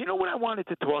 Fellas, you know what I wanted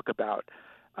to talk about?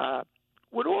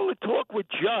 With all the talk with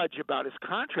Judge about his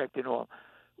contract and all,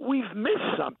 we've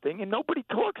missed something, and nobody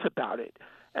talks about it.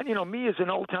 And, me as an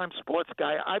old-time sports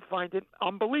guy, I find it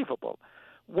unbelievable.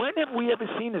 When have we ever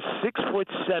seen a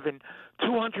 6'7",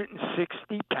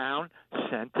 260-pound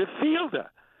center fielder?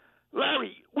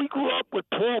 Larry, we grew up with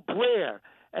Paul Blair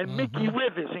and Mickey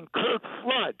Rivers and Kirk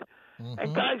Flood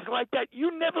and guys like that.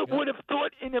 You never would have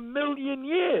thought in a million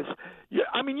years. You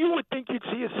would think you'd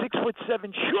see a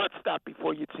 6'7" shortstop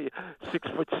before you'd see a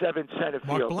 6'7" center fielder.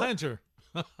 Mark Belanger.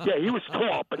 Yeah, he was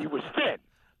tall, but he was thin.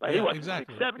 He wasn't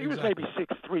exactly. 6'7". He was maybe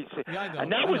 6'3", 6. Yeah, I know,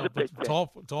 and that was a big thing.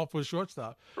 Tall for a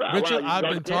shortstop. Right, Richard,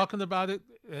 I've been talking about it,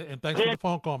 and thanks for the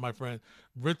phone call, my friend.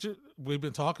 Richard, we've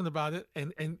been talking about it,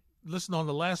 and listen, on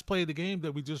the last play of the game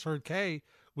that we just heard Kay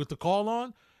with the call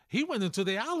on, he went into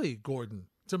the alley, Gordon,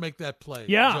 to make that play.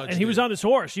 Yeah, Judge and he was on his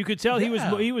horse. You could tell he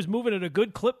was moving at a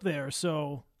good clip there.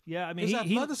 So yeah, I mean, his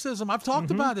athleticism. I've talked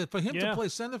about it. For him to play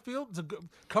center field, to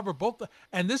cover both.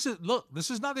 And this is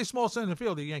not a small center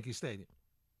field at Yankee Stadium.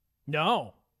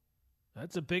 No,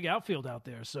 that's a big outfield out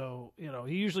there. So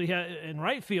he usually in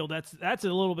right field. That's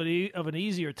a little bit of an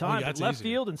easier time. But left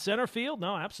field and center field,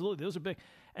 no, absolutely, those are big.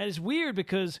 And it's weird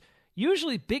because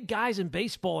usually big guys in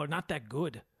baseball are not that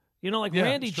good.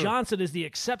 Randy Johnson is the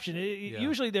exception.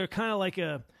 Usually they're kind of like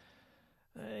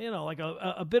like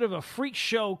a bit of a freak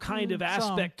show kind of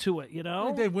aspect to it,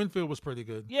 Dave Winfield was pretty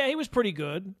good. Yeah, he was pretty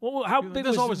good. Well, how big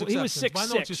was he? Was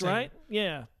 6'6", right?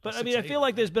 Yeah. But, I mean, I feel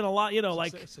like there's been a lot,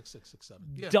 like 6'7".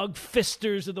 Yeah. Doug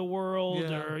Fisters of the world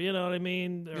Yeah. or, you know what I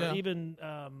mean? Or Yeah. even,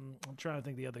 I'm trying to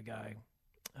think the other guy.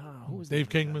 Who was Dave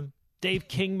Kingman. Dave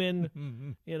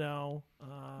Kingman, Yeah.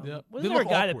 Wasn't They there a look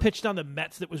guy that awkward. pitched on the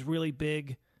Mets that was really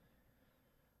big?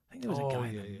 I think there was a guy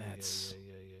in the yeah, Mets. yeah.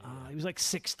 He was like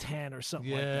 6'10" or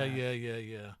something like Yeah,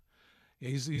 that. yeah.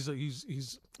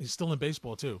 He's still in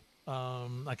baseball too.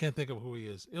 I can't think of who he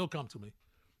is. It'll come to me.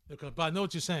 But I know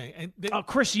what you're saying. And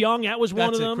Chris Young, that was one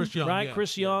of that's it, them, Chris Young, right? yeah,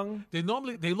 Chris yeah. Young.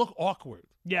 They look awkward.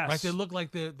 Yes. Right. They look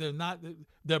like they're not.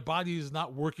 Their body is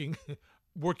not working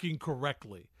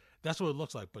correctly. That's what it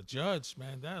looks like. But Judge,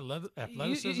 man, that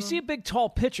athleticism. You see a big, tall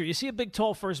pitcher. You see a big,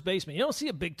 tall first baseman. You don't see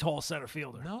a big, tall center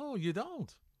fielder. No, you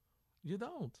don't. You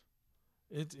don't.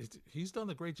 He's done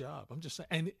a great job. I'm just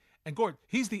saying. And Gord,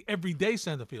 he's the everyday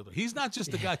center fielder. He's not just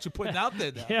the guy you're putting out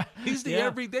there now. Yeah. He's the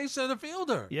everyday center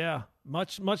fielder. Yeah,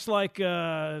 much like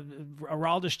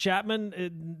Aroldis Chapman,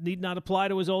 it need not apply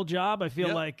to his old job. I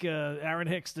feel like Aaron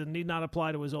Hicks need not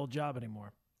apply to his old job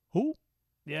anymore. Who?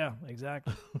 Yeah,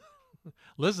 exactly.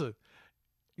 Listen,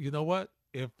 you know what?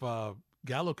 If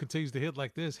Gallo continues to hit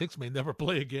like this, Hicks may never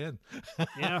play again.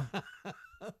 Yeah.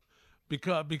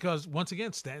 Because once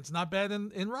again, Stanton's not bad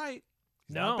in right.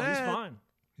 He's no, not bad. he's fine.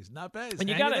 He's not bad. He's and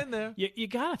hanging in there. You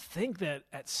got to think that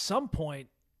at some point,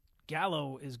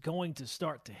 Gallo is going to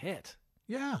start to hit.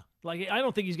 Yeah. Like, I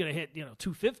don't think he's going to hit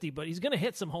 250, but he's going to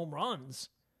hit some home runs.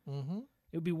 Mm-hmm.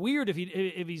 It would be weird if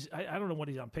he's I don't know what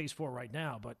he's on pace for right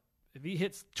now, but if he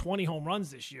hits 20 home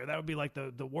runs this year, that would be like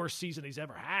the worst season he's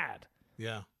ever had.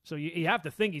 Yeah. So you have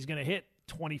to think he's going to hit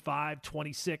 25,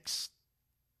 26,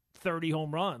 30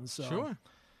 home runs. So, sure.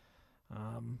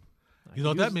 You know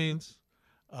what that means?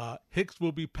 Hicks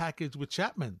will be packaged with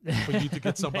Chapman for you to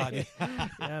get somebody.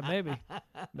 Yeah,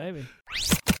 maybe.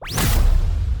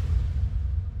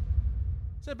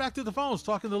 So back to the phones,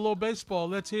 talking a little baseball.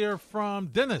 Let's hear from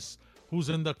Dennis, who's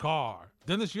in the car.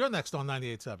 Dennis, you're next on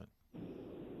 98.7.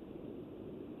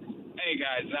 Hey,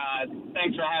 guys.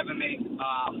 Thanks for having me.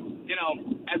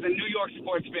 As a New York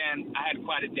sports fan, I had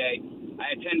quite a day.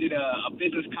 I attended a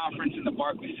business conference in the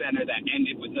Barclays Center that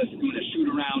ended with us doing a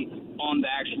shoot-around on the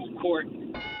actual court.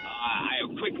 I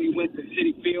quickly went to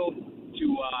Citi Field to,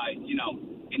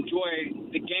 enjoy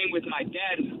the game with my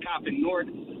dad, who's a cop in Newark.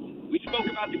 We spoke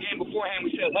about the game beforehand.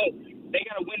 We said, hey, they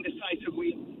got to win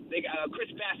decisively.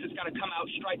 Chris Bassett's got to come out,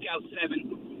 strike out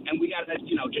 7, and we got to,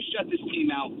 just shut this team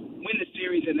out, win the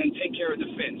series, and then take care of the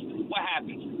Finns. What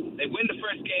happens? They win the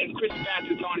first game. Chris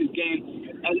Bassett's on his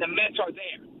game, and the Mets are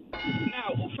there.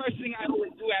 Now, first thing I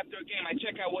always do after a game, I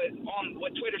check out what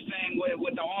Twitter's saying,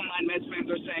 what the online Mets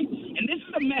fans are saying. And this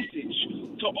is a message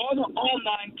to all the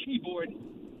online keyboard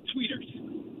tweeters.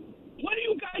 What are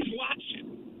you guys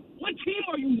watching? What team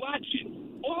are you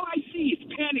watching? All I see is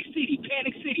Panic City.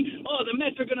 Oh, the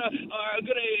Mets are gonna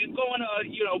go on a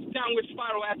downward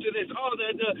spiral after this. Oh,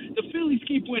 the Phillies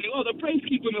keep winning. Oh, the Braves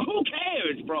keep winning. Who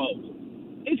cares, bro?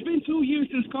 It's been 2 years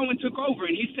since Cohen took over,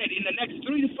 and he said in the next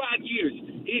 3 to 5 years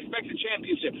he expects a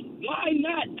championship. Why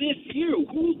not this year?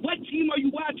 What team are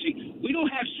you watching? We don't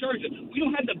have Scherzer. We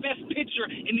don't have the best pitcher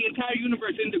in the entire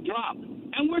universe in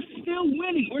DeGrom, and we're still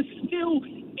winning. We're still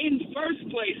in first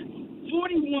place,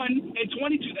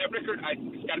 41-22. That record,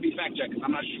 it's got to be fact checked.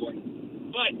 I'm not sure,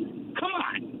 but come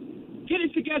on, get it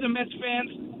together, Mets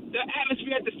fans. The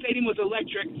atmosphere at the stadium was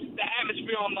electric. The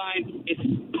atmosphere online is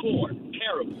poor,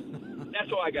 terrible. That's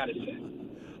all I got to say.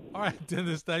 All right,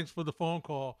 Dennis, thanks for the phone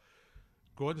call.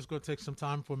 Gordon's going to take some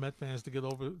time for Met fans to get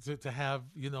over, to have,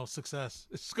 success.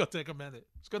 It's going to take a minute.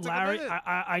 It's going to take Larry, a minute.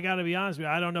 I got to be honest with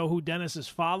you. I don't know who Dennis is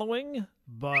following,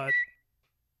 but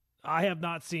I have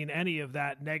not seen any of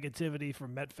that negativity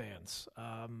from Met fans.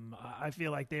 I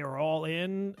feel like they are all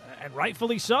in, and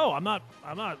rightfully so. I'm not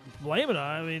blaming them.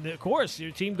 I mean, of course,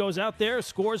 your team goes out there,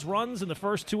 scores runs in the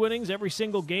first 2 innings every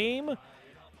single game.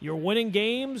 You're winning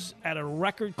games at a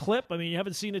record clip. I mean, you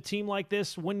haven't seen a team like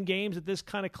this win games at this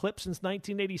kind of clip since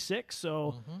 1986,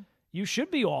 so you should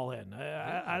be all in.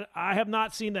 I have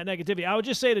not seen that negativity. I would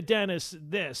just say to Dennis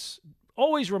this.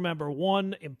 Always remember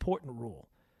one important rule.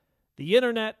 The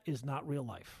internet is not real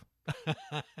life.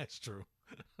 That's true.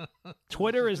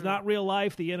 Twitter is not real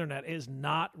life. The internet is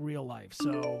not real life.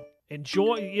 So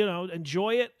enjoy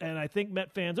it. And I think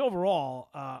Met fans overall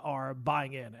are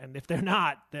buying in. And if they're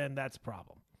not, then that's a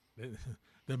problem.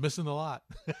 They're missing a lot.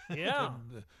 Yeah.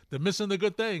 They're missing the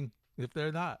good thing if they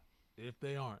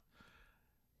aren't.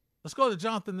 Let's go to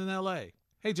Jonathan in L.A.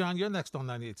 Hey, John, you're next on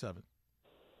 98.7.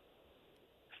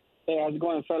 Hey, how's it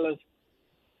going, fellas?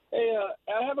 Hey,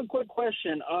 I have a quick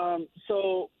question.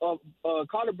 So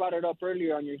Carter brought it up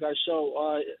earlier on your guys'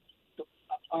 show.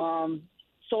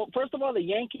 So first of all, the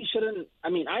Yankees shouldn't.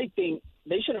 I think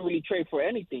they shouldn't really trade for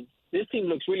anything. This team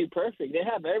looks really perfect. They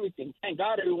have everything. Thank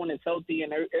God everyone is healthy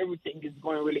and everything is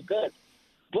going really good.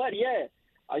 But yeah,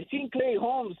 I seen Clay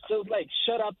Holmes just like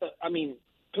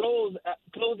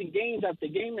closing games after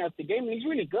game after game. He's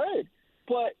really good.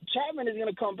 But Chapman is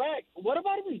going to come back. What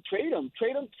about if we trade him?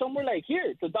 Trade him somewhere like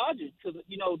here, to Dodgers, to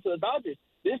the Dodgers.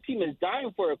 This team is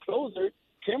dying for a closer.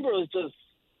 Kimbrel is just,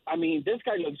 this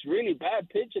guy looks really bad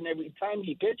pitching. Every time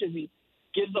he pitches, he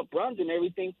gives up runs and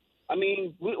everything.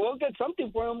 We'll get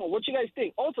something for him. What you guys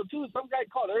think? Also, too, some guy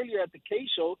called earlier at the K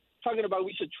show talking about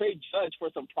we should trade Judge for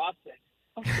some prospects.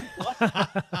 I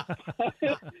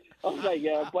was like,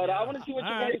 yeah, but I want to see what you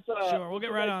guys. Sure, we'll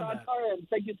get right on that. And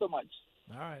thank you so much.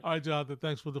 All right, Jonathan.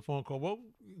 Thanks for the phone call. Well,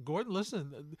 Gordon,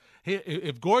 listen.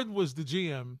 If Gordon was the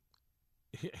GM,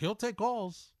 he'll take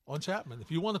calls on Chapman.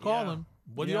 If you want to call him,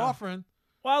 what are you offering?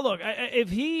 Well, look, if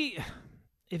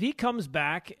he comes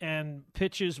back and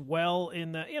pitches well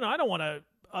in the, I don't want to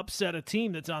upset a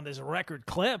team that's on this record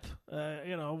clip.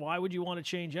 Why would you want to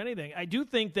change anything? I do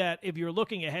think that if you're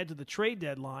looking ahead to the trade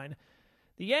deadline,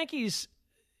 the Yankees,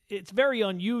 it's very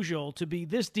unusual to be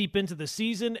this deep into the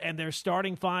season and their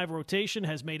starting five rotation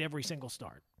has made every single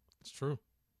start. It's true.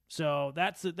 So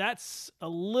that's a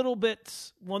little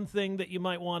bit one thing that you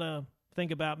might want to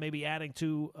think about maybe adding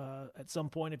to at some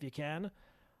point if you can.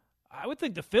 I would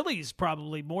think the Phillies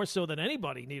probably more so than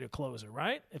anybody need a closer,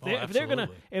 right?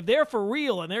 If they're for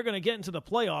real and they're gonna get into the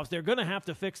playoffs, they're gonna have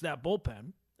to fix that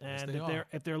bullpen. And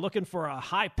if they're looking for a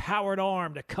high-powered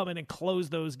arm to come in and close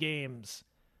those games,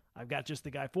 I've got just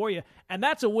the guy for you. And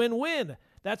that's a win-win.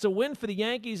 That's a win for the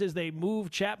Yankees as they move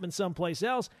Chapman someplace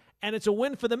else, and it's a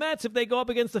win for the Mets if they go up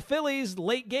against the Phillies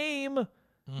late game.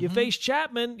 Mm-hmm. You face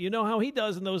Chapman, you know how he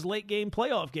does in those late game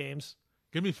playoff games.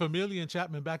 Give me Familia and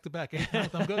Chapman back to back.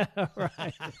 I'm good.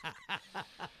 Right.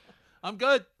 I'm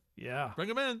good. Yeah. Bring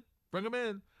him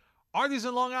in. Artie's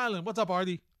in Long Island. What's up,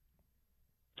 Artie?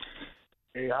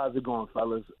 Hey, how's it going,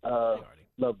 fellas? Hey, Artie.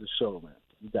 Love the show, man.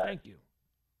 Thank you.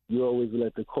 You always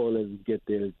let the callers get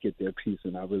their piece,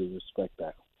 and I really respect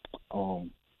that.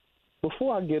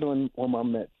 Before I get on my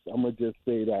Mets, I'm gonna just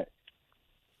say that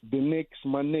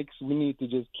my Knicks, we need to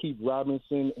just keep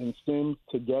Robinson and Sims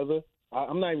together.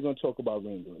 I'm not even going to talk about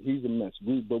Randall. He's a mess.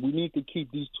 But we need to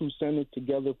keep these two centers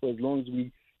together for as long as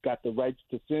we got the rights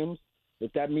to Sims.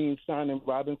 If that means signing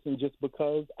Robinson just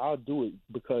because, I'll do it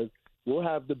because we'll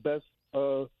have the best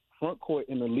front court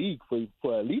in the league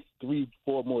for at least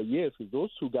 3-4 more years because those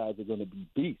two guys are going to be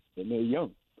beasts and they're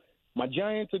young. My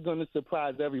Giants are going to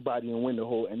surprise everybody and win the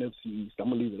whole NFC East.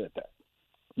 I'm going to leave it at that.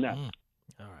 Now,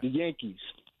 All right. The Yankees.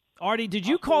 Artie, did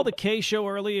you call the K show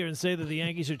earlier and say that the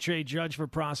Yankees should trade Judge for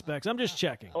prospects? I'm just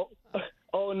checking.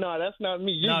 Oh no, that's not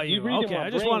me. You okay.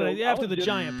 I just wanted after the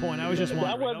Giant point. I was just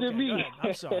wondering. That wasn't me.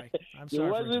 I'm sorry. It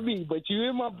wasn't me, but you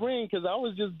in my brain because I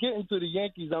was just getting to the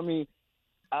Yankees.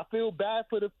 I feel bad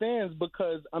for the fans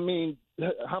because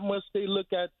how much they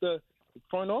look at the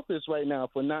front office right now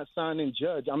for not signing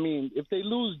Judge. If they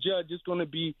lose Judge, it's going to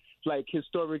be like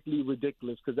historically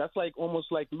ridiculous because that's like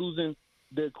almost like losing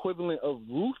the equivalent of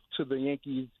Ruth to the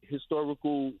Yankees'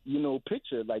 historical,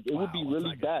 picture. Like, it would be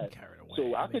really bad.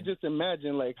 So I could just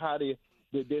imagine, like, how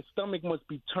their stomach must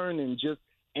be turning just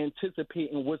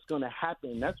anticipating what's going to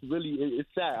happen. That's really, it's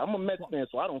sad. I'm a Mets fan,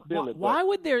 so I don't feel it. Why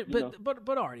would their,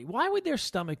 but Artie, why would their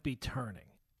stomach be turning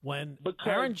when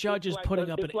Aaron Judge is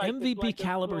putting up an MVP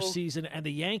caliber season and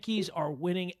the Yankees are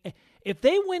winning? If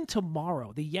they win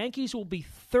tomorrow, the Yankees will be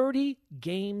 30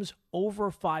 games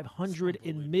over 500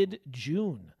 in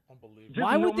mid-June. Unbelievable.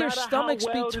 Why would their stomachs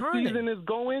be turning? The season is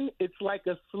going, it's like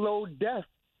a slow death.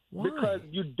 Why? Because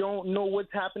you don't know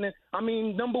what's happening.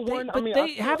 Number one,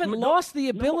 they haven't lost the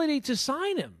ability to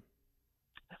sign him.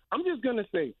 I'm just going to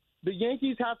say, the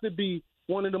Yankees have to be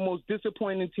one of the most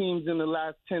disappointing teams in the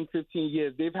last 10, 15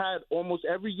 years. They've had almost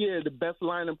every year the best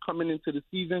lineup coming into the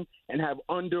season and have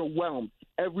underwhelmed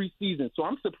every season. So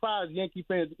I'm surprised Yankee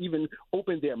fans even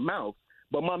opened their mouths.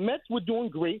 But my Mets were doing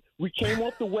great. We came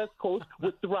off the West Coast.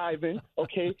 We're thriving,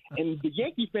 okay? And the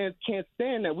Yankee fans can't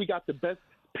stand that we got the best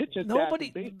pitching staff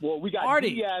in baseball. We got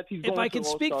Artie, Diaz. He's going if I can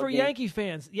speak for game.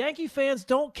 Yankee fans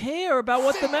don't care about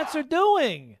what the Mets are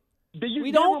doing.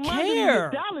 We don't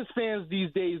care. The Dallas fans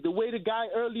these days, the way the guy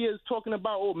earlier is talking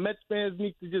about, Mets fans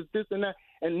need to just this and that.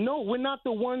 And no, we're not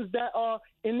the ones that are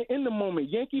in the moment.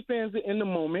 Yankee fans are in the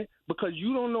moment because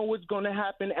you don't know what's going to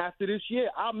happen after this year.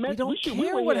 Our Mets, we don't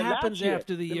care what happens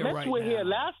after the year Mets right were now. here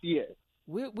last year.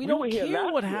 We don't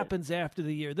care what happens after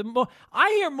the year. I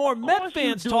hear more Met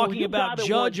fans talking about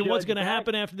Judge and what's going to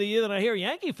happen after the year than I hear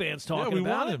Yankee fans talking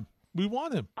about it. We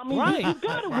want him. I mean, right. you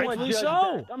gotta want Judge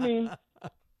back. I mean,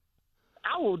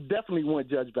 I will definitely want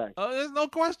Judge back. There's no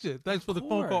question. Thanks for the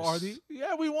phone call, Artie.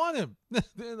 Yeah, we want him.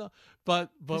 But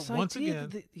once again,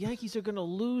 the Yankees are going to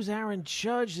lose Aaron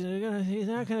Judge, and he's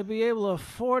not going to be able to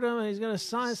afford him, and he's going to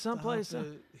sign someplace.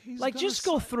 Just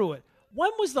go through it.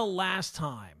 When was the last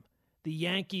time the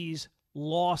Yankees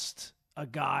lost a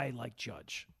guy like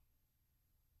Judge?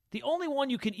 The only one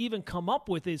you can even come up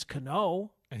with is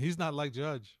Cano. And he's not like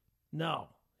Judge. No.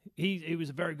 He was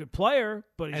a very good player,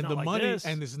 but he's not like money, this.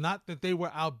 And it's not that they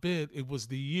were outbid. It was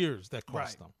the years that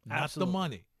cost them, not the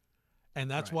money. And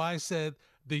that's why I said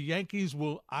the Yankees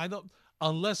will,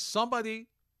 unless somebody,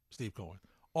 Steve Cohen,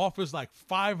 offers like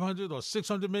 $500 or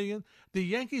 $600 million, the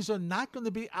Yankees are not going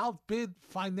to be outbid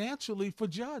financially for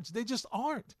Judge. They just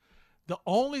aren't. The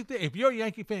only thing, if you're a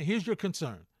Yankee fan, here's your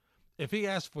concern. If he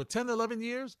asks for 10, 11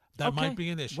 years, that might be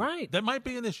an issue. Right. That might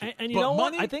be an issue. And you know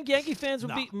what? I think Yankee fans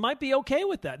might be okay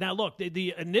with that. Now, look,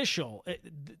 the initial,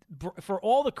 for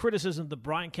all the criticism that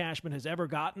Brian Cashman has ever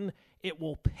gotten, it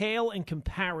will pale in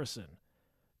comparison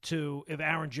to if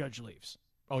Aaron Judge leaves.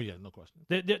 Oh, yeah, no question.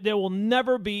 There will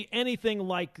never be anything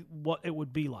like what it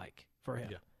would be like for him.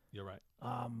 Yeah, you're right.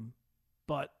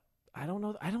 But I don't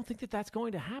know. I don't think that that's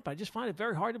going to happen. I just find it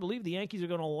very hard to believe the Yankees are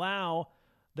going to allow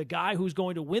the guy who's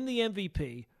going to win the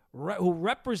MVP, who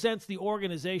represents the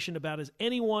organization about as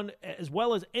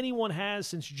well as anyone has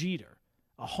since Jeter,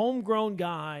 a homegrown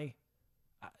guy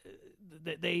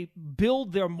that they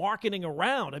build their marketing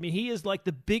around. I mean, he is like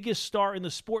the biggest star in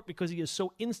the sport because he is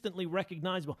so instantly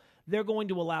recognizable. They're going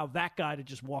to allow that guy to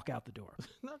just walk out the door.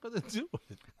 Not going to do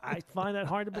it. I find that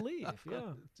hard to believe. Yeah,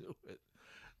 do it.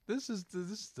 This is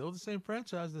still the same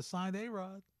franchise that signed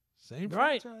A-Rod. Same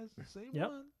right. franchise, same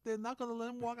one. They're not going to let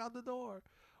him walk out the door.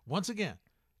 Once again,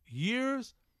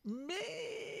 years,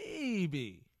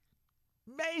 maybe.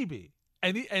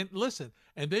 And listen,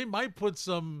 and they might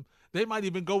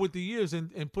even go with the years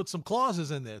and put some clauses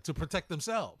in there to protect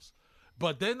themselves.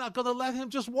 But they're not going to let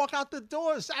him just walk out the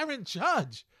door. It's Aaron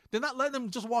Judge. They're not letting him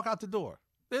just walk out the door.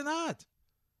 They're not.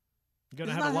 You're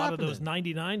going to have a lot of those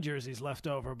 99 jerseys left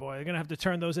over, boy. They're going to have to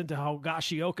turn those into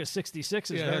Higashioka 66s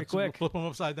very quick. Flip them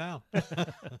upside down.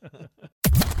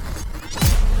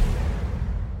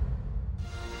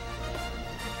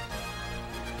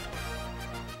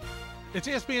 It's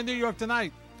ESPN New York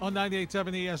Tonight on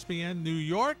 98.7 ESPN New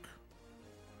York.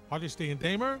 Hardesty and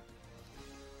Damer.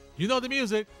 You know the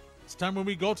music. It's time when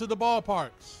we go to the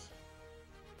ballparks.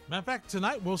 Matter of fact,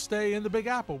 tonight we'll stay in the Big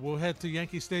Apple. We'll head to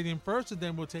Yankee Stadium first, and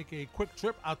then we'll take a quick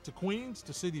trip out to Queens,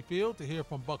 to Citi Field, to hear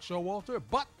from Buck Showalter.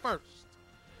 But first,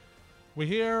 we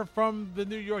hear from the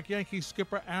New York Yankees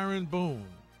skipper Aaron Boone.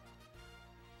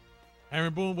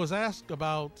 Aaron Boone was asked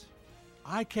about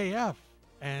IKF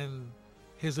and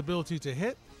his ability to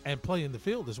hit and play in the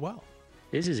field as well.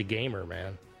 This is a gamer,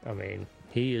 man. I mean,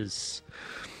 he's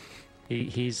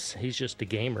just a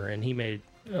gamer, and he made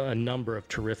a number of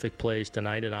terrific plays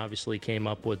tonight, and obviously came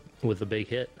up with a big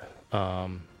hit.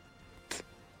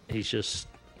 He's just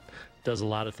does a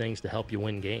lot of things to help you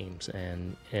win games,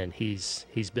 and he's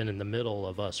been in the middle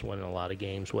of us winning a lot of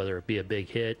games, whether it be a big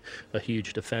hit, a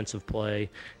huge defensive play,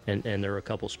 and there are a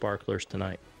couple sparklers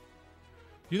tonight.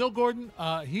 You know, Gordon,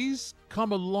 he's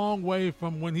come a long way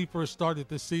from when he first started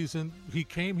this season. He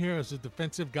came here as a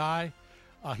defensive guy.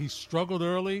 He struggled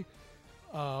early.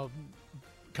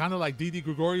 Kind of like Didi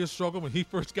Gregorius struggled when he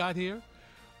first got here.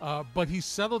 But he's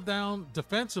settled down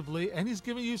defensively, and he's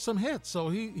giving you some hits. So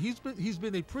he's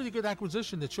been a pretty good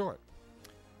acquisition at short.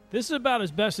 This is about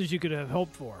as best as you could have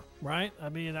hoped for, right? I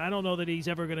mean, I don't know that he's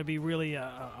ever going to be really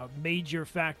a major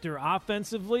factor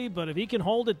offensively, but if he can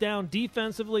hold it down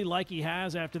defensively like he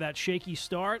has after that shaky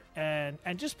start and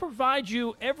just provide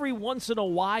you every once in a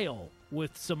while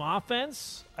with some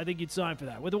offense, I think you'd sign for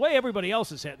that. With the way everybody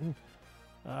else is hitting,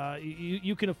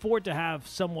 you can afford to have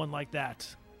someone like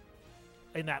that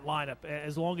in that lineup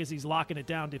as long as he's locking it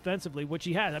down defensively, which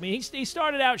he has. I mean, he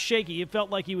started out shaky. It felt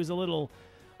like he was a little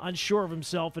unsure of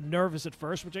himself and nervous at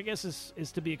first, which I guess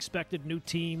is to be expected. New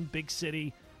team, big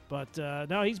city. But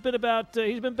no, he's been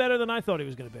better than I thought he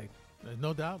was going to be. There's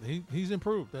no doubt. He's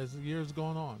improved as the years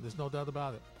going on. There's no doubt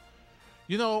about it.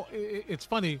 You know, it's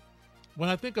funny. When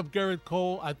I think of Garrett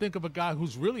Cole, I think of a guy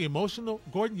who's really emotional.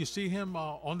 Gordon, you see him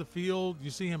on the field. You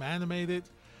see him animated.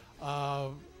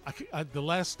 The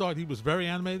last start, he was very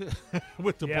animated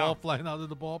with the ball flying out of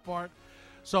the ballpark.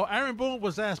 So Aaron Boone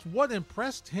was asked what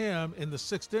impressed him in the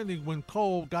sixth inning when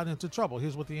Cole got into trouble.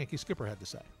 Here's what the Yankee skipper had to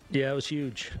say. Yeah, it was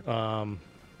huge.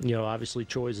 Obviously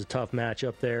Choi's a tough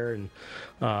matchup there, and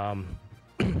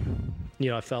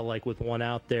I felt like with one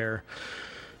out there,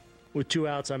 with 2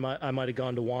 outs, I might have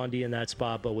gone to Wandy in that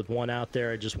spot, but with 1 out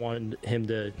there, I just wanted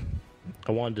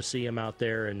I wanted to see him out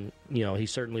there, and he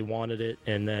certainly wanted it,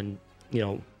 and then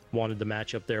wanted the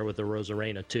matchup there with the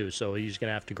Rosarena too. So he's going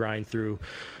to have to grind through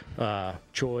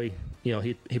Choi.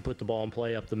 He put the ball in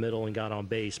play up the middle and got on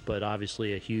base, but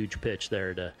obviously a huge pitch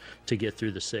there to get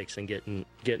through the 6 and getting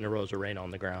a Rosarena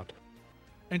on the ground.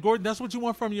 And Gordon, that's what you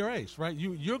want from your ace, right?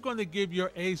 You're going to give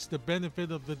your ace the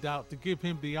benefit of the doubt, to give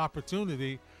him the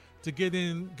opportunity to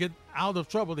get out of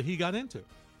trouble that he got into.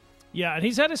 Yeah, and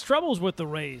he's had his troubles with the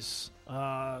Rays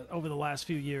over the last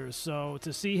few years. So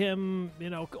to see him,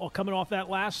 coming off that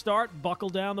last start, buckle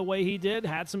down the way he did,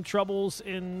 had some troubles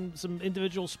in some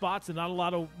individual spots and not a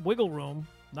lot of wiggle room.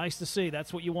 Nice to see.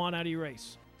 That's what you want out of your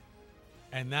ace.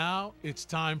 And now it's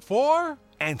time for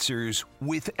Answers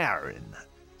with Aaron,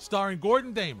 starring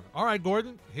Gordon Damer. All right,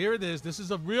 Gordon, here it is. This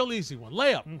is a real easy one.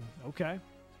 Layup. Okay.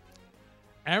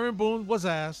 Aaron Boone was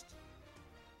asked,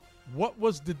 what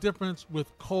was the difference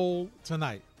with Cole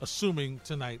tonight, assuming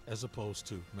tonight as opposed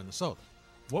to Minnesota?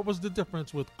 What was the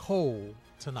difference with Cole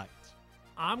tonight?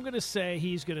 I'm going to say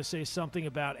he's going to say something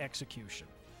about execution.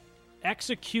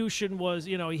 Execution was,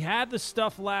 he had the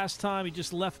stuff last time. He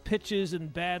just left pitches in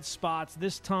bad spots.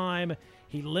 This time,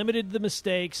 he limited the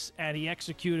mistakes, and he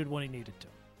executed when he needed to.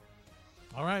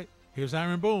 All right, here's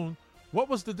Aaron Boone. What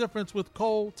was the difference with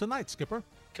Cole tonight, Skipper?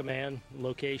 Command,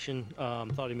 location.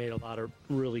 Thought he made a lot of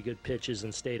really good pitches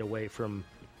and stayed away from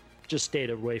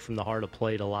the heart of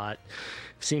plate a lot.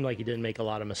 Seemed like he didn't make a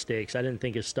lot of mistakes. I didn't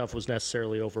think his stuff was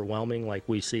necessarily overwhelming like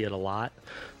we see it a lot,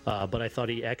 but I thought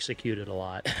he executed a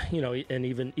lot.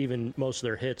 And even most of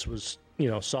their hits was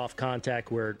soft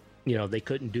contact where they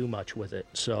couldn't do much with it.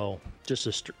 So just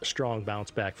a strong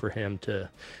bounce back for him to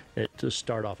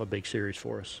start off a big series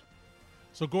for us.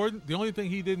 So, Gordon, the only thing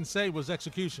he didn't say was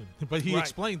execution, but he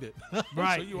explained it.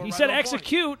 Right. So he said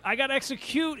execute. I got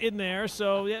execute in there,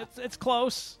 so yeah, it's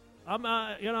close. I'm,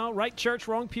 right church,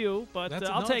 wrong pew, but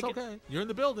I'll take it. Okay. You're in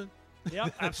the building.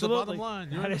 Yep, absolutely. The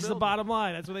bottom line. That is the bottom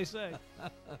line. That's what they say.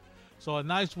 So a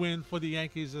nice win for the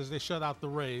Yankees as they shut out the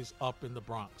Rays up in the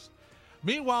Bronx.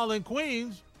 Meanwhile, in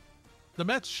Queens, the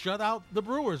Mets shut out the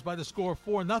Brewers by the score of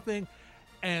 4-0.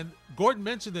 And Gordon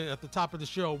mentioned it at the top of the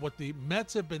show. What the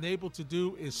Mets have been able to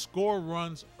do is score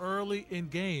runs early in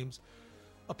games.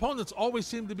 Opponents always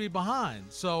seem to be behind.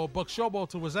 So Buck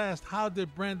Showalter was asked, how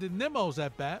did Brandon Nimmo's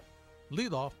at-bat,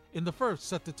 leadoff, in the first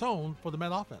set the tone for the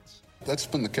Met offense? That's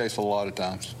been the case a lot of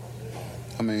times.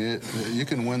 I mean, you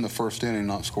can win the first inning and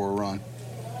not score a run.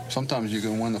 Sometimes you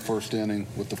can win the first inning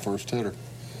with the first hitter.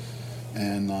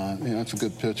 And, it's a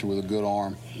good pitcher with a good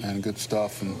arm and good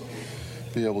stuff. And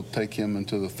be able to take him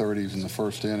into the 30s in the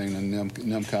first inning, and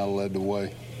Nim kind of led the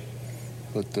way.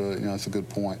 But, it's a good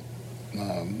point.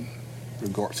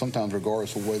 Sometimes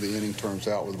regardless of the way the inning turns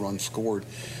out with runs scored,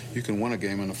 you can win a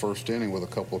game in the first inning with a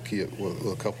couple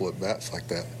of at-bats like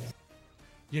that.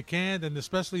 You can, and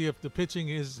especially if the pitching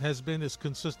has been as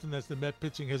consistent as the Met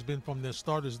pitching has been from their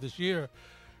starters this year.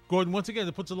 Gordon, once again,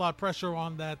 it puts a lot of pressure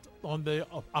on the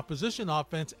opposition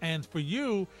offense, and for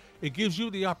you, it gives you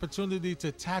the opportunity to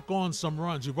tack on some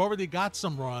runs. You've already got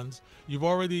some runs. You've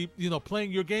already,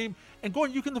 playing your game. And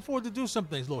Gordon, you can afford to do some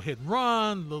things, a little hit and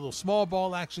run, a little small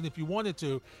ball action if you wanted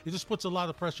to. It just puts a lot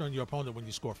of pressure on your opponent when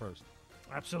you score first.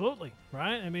 Absolutely,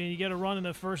 right? I mean, you get a run in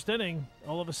the first inning,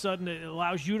 all of a sudden it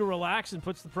allows you to relax and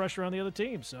puts the pressure on the other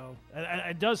team. So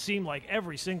it does seem like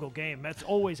every single game, Mets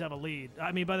always have a lead.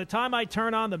 I mean, by the time I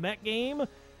turn on the Met game,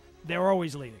 they're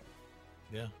always leading.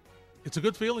 Yeah. It's a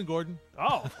good feeling, Gordon.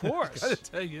 Oh, of course. I got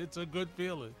to tell you, it's a good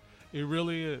feeling. It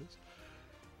really is.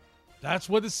 That's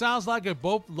what it sounds like at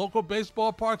both local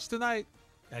baseball parks tonight,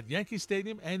 at Yankee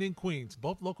Stadium and in Queens.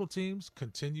 Both local teams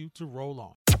continue to roll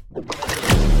on.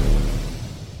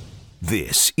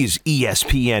 This is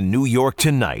ESPN New York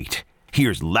Tonight.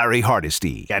 Here's Larry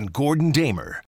Hardesty and Gordon Damer.